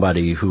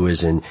 Somebody who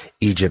is an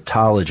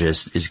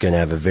Egyptologist is going to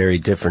have a very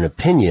different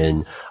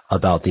opinion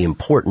about the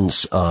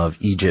importance of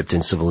Egypt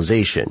and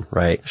civilization,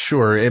 right?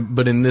 Sure,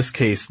 but in this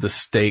case, the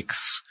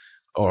stakes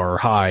are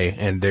high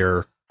and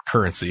their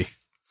currency.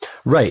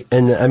 Right.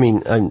 And I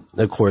mean,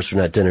 of course,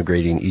 we're not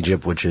denigrating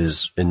Egypt, which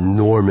is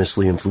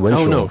enormously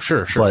influential. Oh, no,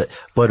 sure.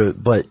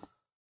 But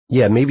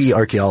yeah, maybe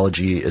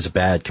archaeology is a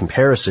bad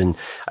comparison.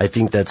 I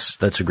think that's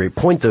a great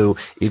point, though.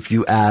 If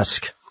you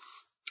ask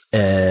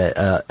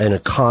an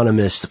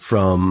economist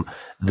from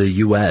the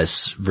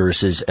U.S.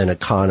 versus an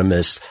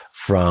economist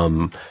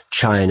from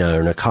China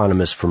or an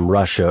economist from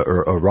Russia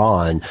or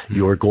Iran,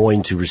 you're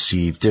going to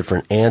receive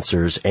different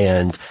answers,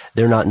 and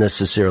they're not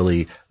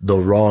necessarily the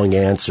wrong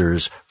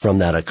answers from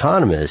that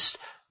economist.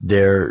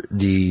 They're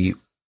the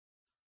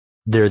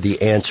they're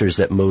the answers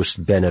that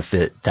most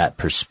benefit that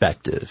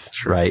perspective,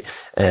 right?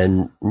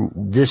 And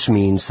this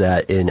means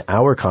that in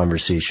our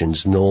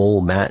conversations,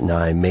 Noel, Matt, and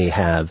I may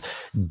have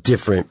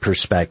different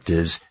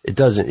perspectives.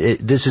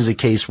 This is a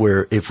case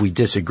where if we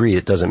disagree,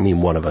 it doesn't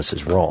mean one of us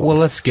is wrong. Well,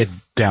 let's get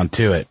down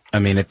to it. I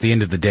mean, at the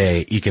end of the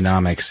day,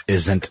 economics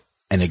isn't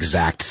an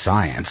exact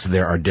science.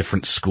 There are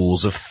different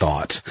schools of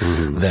thought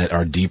that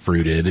are deep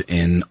rooted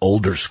in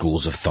older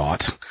schools of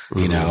thought,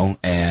 you know,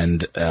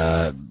 and,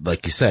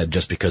 like you said,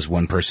 just because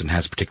one person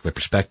has a particular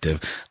perspective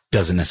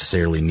doesn't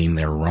necessarily mean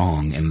they're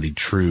wrong. And the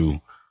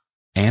true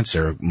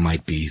answer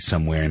might be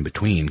somewhere in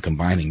between,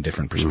 combining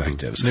different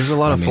perspectives. There's a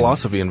lot of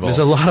philosophy involved.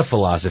 There's a lot of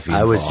philosophy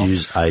involved. I would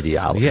use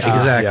ideology. Yeah,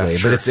 exactly.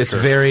 Sure,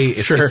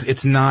 but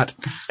it's not,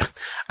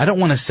 I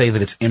don't want to say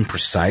that it's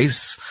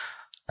imprecise.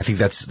 I think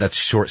that's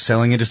short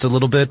selling it just a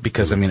little bit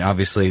because, I mean,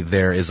 obviously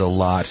there is a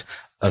lot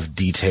of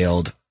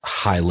detailed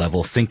high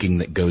level thinking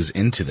that goes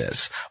into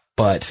this,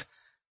 but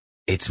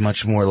it's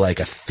much more like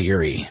a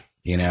theory,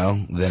 you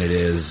know, than it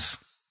is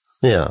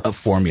a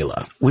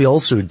formula. We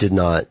also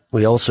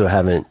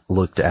haven't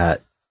looked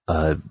at,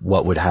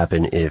 what would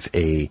happen if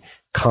a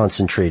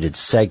concentrated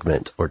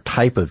segment or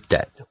type of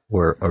debt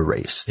were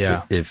erased.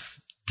 Yeah. If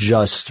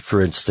just,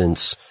 for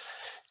instance,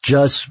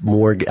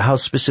 how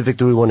specific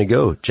do we want to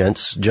go,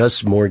 gents?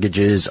 Just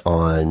mortgages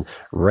on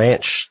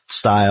ranch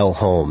style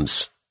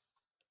homes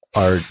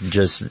are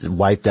just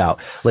wiped out.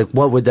 Like,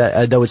 what would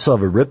that would still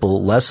have a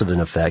ripple, less of an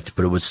effect,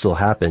 but it would still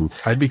happen.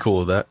 I'd be cool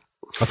with that.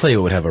 I'll tell you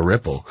what would have a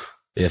ripple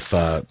if,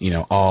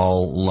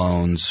 all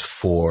loans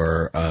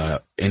for,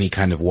 any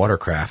kind of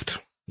watercraft,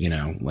 you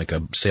know, like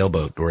a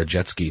sailboat or a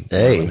jet ski were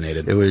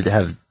eliminated. It would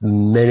have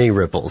many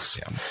ripples.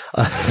 Yeah.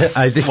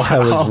 I think that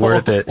was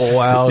worth it.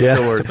 Wow. Yeah.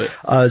 So worth it.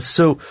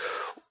 So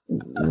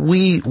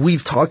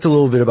we've talked a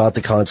little bit about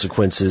the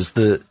consequences,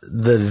 the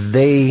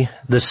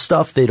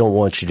stuff they don't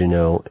want you to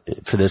know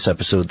for this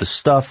episode. The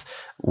stuff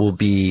will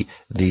be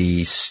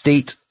the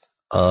state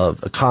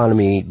of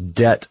economy,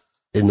 debt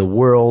in the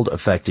world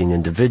affecting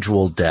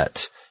individual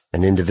debt,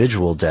 and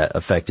individual debt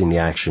affecting the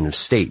action of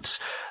states.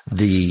 And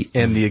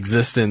the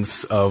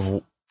existence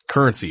of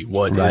currency.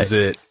 What is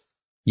it?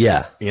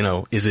 Yeah. You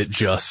know, is it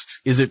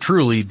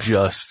truly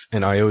just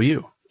an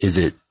IOU? Is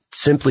it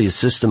simply a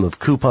system of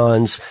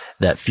coupons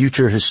that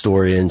future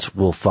historians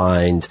will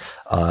find,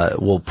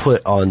 will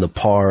put on the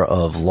par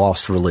of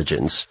lost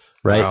religions,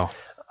 right? Wow.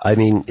 I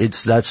mean,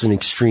 that's an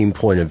extreme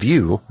point of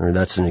view, or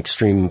that's an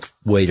extreme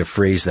way to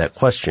phrase that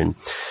question.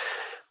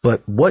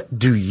 But what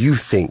do you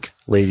think,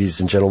 ladies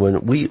and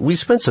gentlemen? We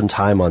spent some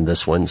time on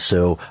this one,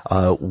 so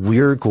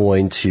we're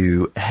going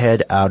to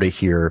head out of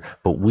here,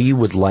 but we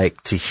would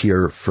like to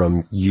hear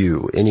from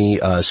you. Any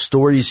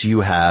stories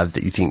you have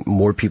that you think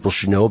more people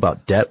should know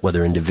about debt,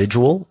 whether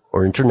individual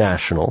or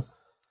international?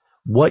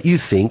 What you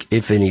think,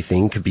 if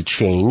anything, could be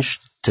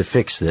changed to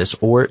fix this,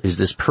 or is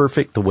this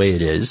perfect the way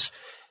it is?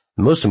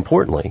 Most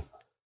importantly,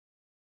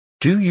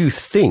 do you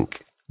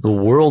think the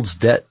world's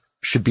debt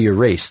should be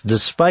erased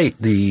despite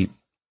the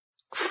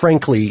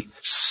frankly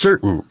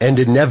certain and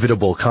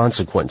inevitable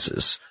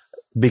consequences?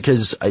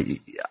 Because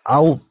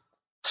I'll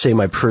say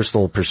my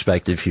personal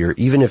perspective here,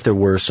 even if there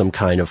were some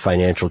kind of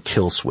financial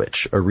kill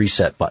switch, a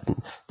reset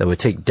button that would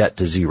take debt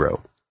to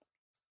zero,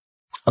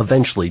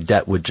 eventually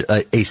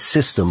a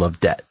system of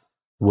debt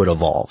would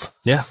evolve.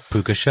 Yeah.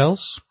 Puka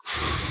shells?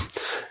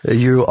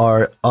 You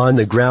are on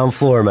the ground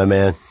floor, my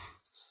man.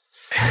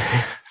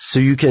 So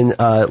you can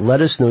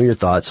let us know your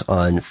thoughts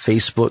on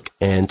Facebook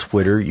and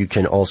Twitter. You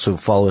can also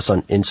follow us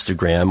on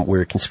Instagram.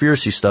 We're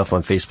Conspiracy Stuff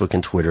on Facebook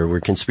and Twitter. We're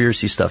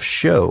Conspiracy Stuff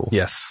Show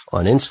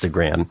on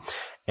Instagram.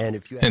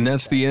 And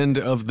that's the end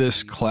of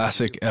this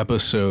classic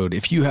episode.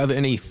 If you have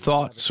any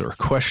thoughts or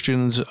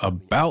questions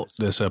about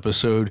this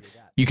episode,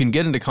 you can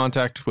get into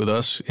contact with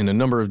us in a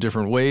number of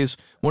different ways.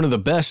 One of the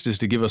best is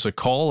to give us a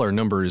call. Our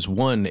number is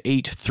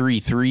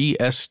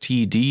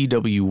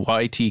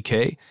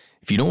 1-833-STDWYTK.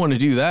 If you don't want to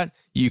do that,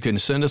 you can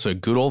send us a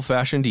good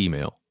old-fashioned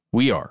email.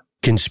 We are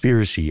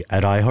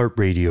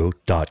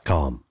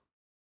conspiracy@iheartradio.com.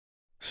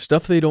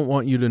 Stuff They Don't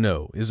Want You to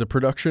Know is a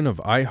production of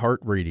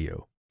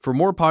iHeartRadio. For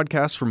more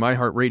podcasts from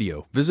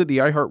iHeartRadio, visit the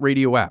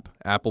iHeartRadio app,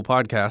 Apple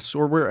Podcasts,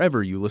 or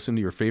wherever you listen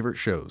to your favorite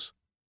shows.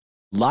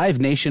 Live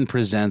Nation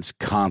presents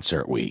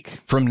Concert Week.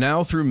 From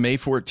now through May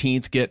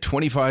 14th, get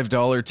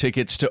 $25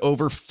 tickets to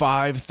over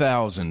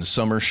 5,000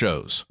 summer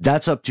shows.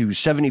 That's up to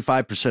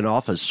 75%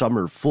 off a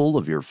summer full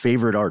of your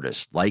favorite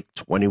artists, like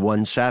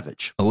 21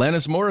 Savage,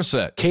 Alanis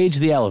Morissette, Cage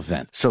the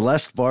Elephant,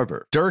 Celeste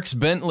Barber, Dierks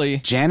Bentley,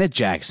 Janet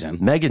Jackson,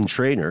 Meghan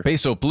Trainor,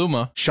 Peso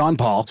Pluma, Sean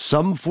Paul,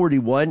 Sum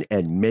 41,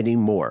 and many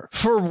more.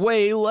 For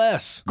way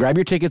less. Grab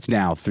your tickets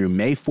now through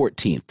May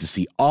 14th to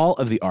see all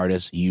of the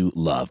artists you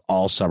love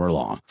all summer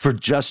long for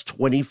just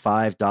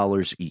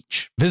 $25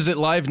 each. Visit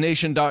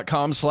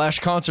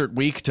livenation.com/Concert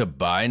Week to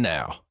buy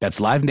now.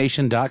 That's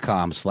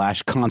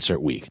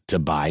livenation.com/Concert Week to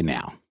buy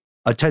now.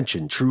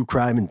 Attention, true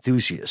crime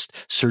enthusiast.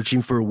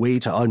 Searching for a way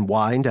to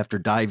unwind after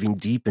diving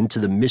deep into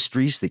the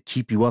mysteries that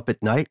keep you up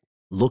at night?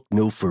 Look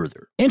no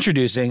further.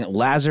 Introducing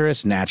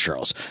Lazarus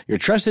Naturals, your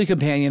trusted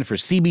companion for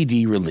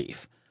CBD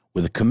relief.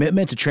 With a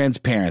commitment to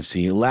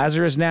transparency,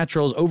 Lazarus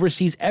Naturals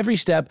oversees every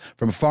step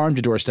from farm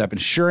to doorstep,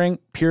 ensuring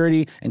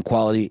purity and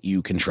quality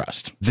you can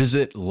trust.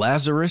 Visit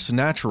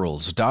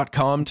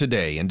LazarusNaturals.com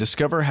today and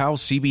discover how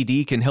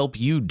CBD can help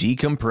you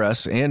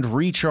decompress and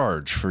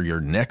recharge for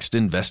your next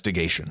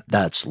investigation.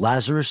 That's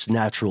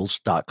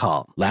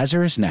LazarusNaturals.com.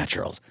 Lazarus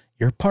Naturals,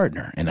 your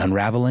partner in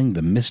unraveling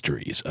the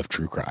mysteries of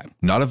true crime.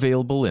 Not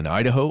available in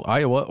Idaho,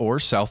 Iowa,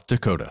 or South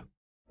Dakota.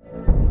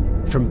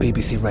 From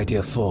BBC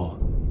Radio 4,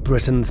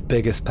 Britain's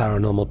biggest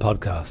paranormal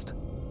podcast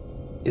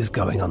is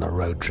going on a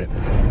road trip.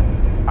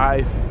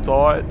 I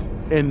thought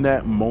in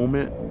that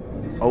moment,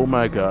 oh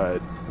my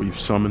God, we've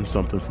summoned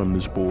something from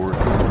this board.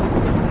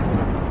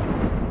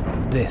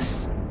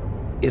 This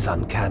is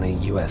Uncanny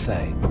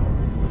USA.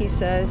 He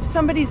says,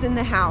 somebody's in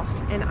the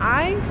house, and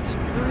I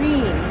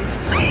screamed.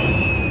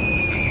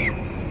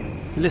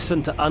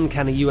 Listen to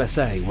Uncanny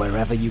USA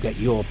wherever you get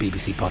your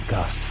BBC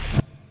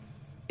podcasts,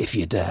 if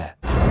you dare.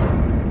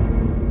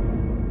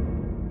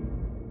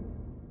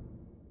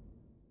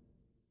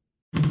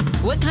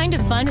 What kind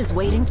of fun is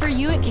waiting for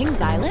you at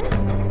Kings Island?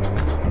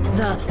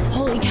 The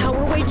holy cow,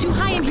 we're way too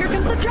high and here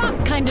comes the drop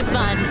kind of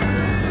fun.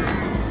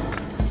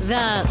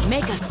 The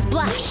make a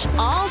splash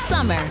all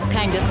summer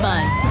kind of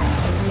fun.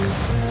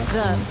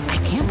 The I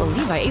can't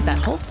believe I ate that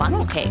whole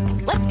funnel cake.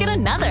 Let's get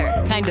another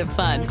kind of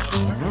fun.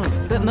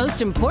 But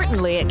most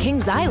importantly, at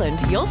Kings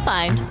Island, you'll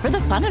find for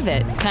the fun of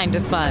it kind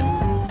of fun.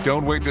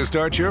 Don't wait to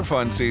start your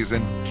fun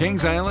season.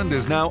 Kings Island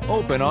is now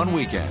open on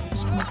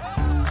weekends.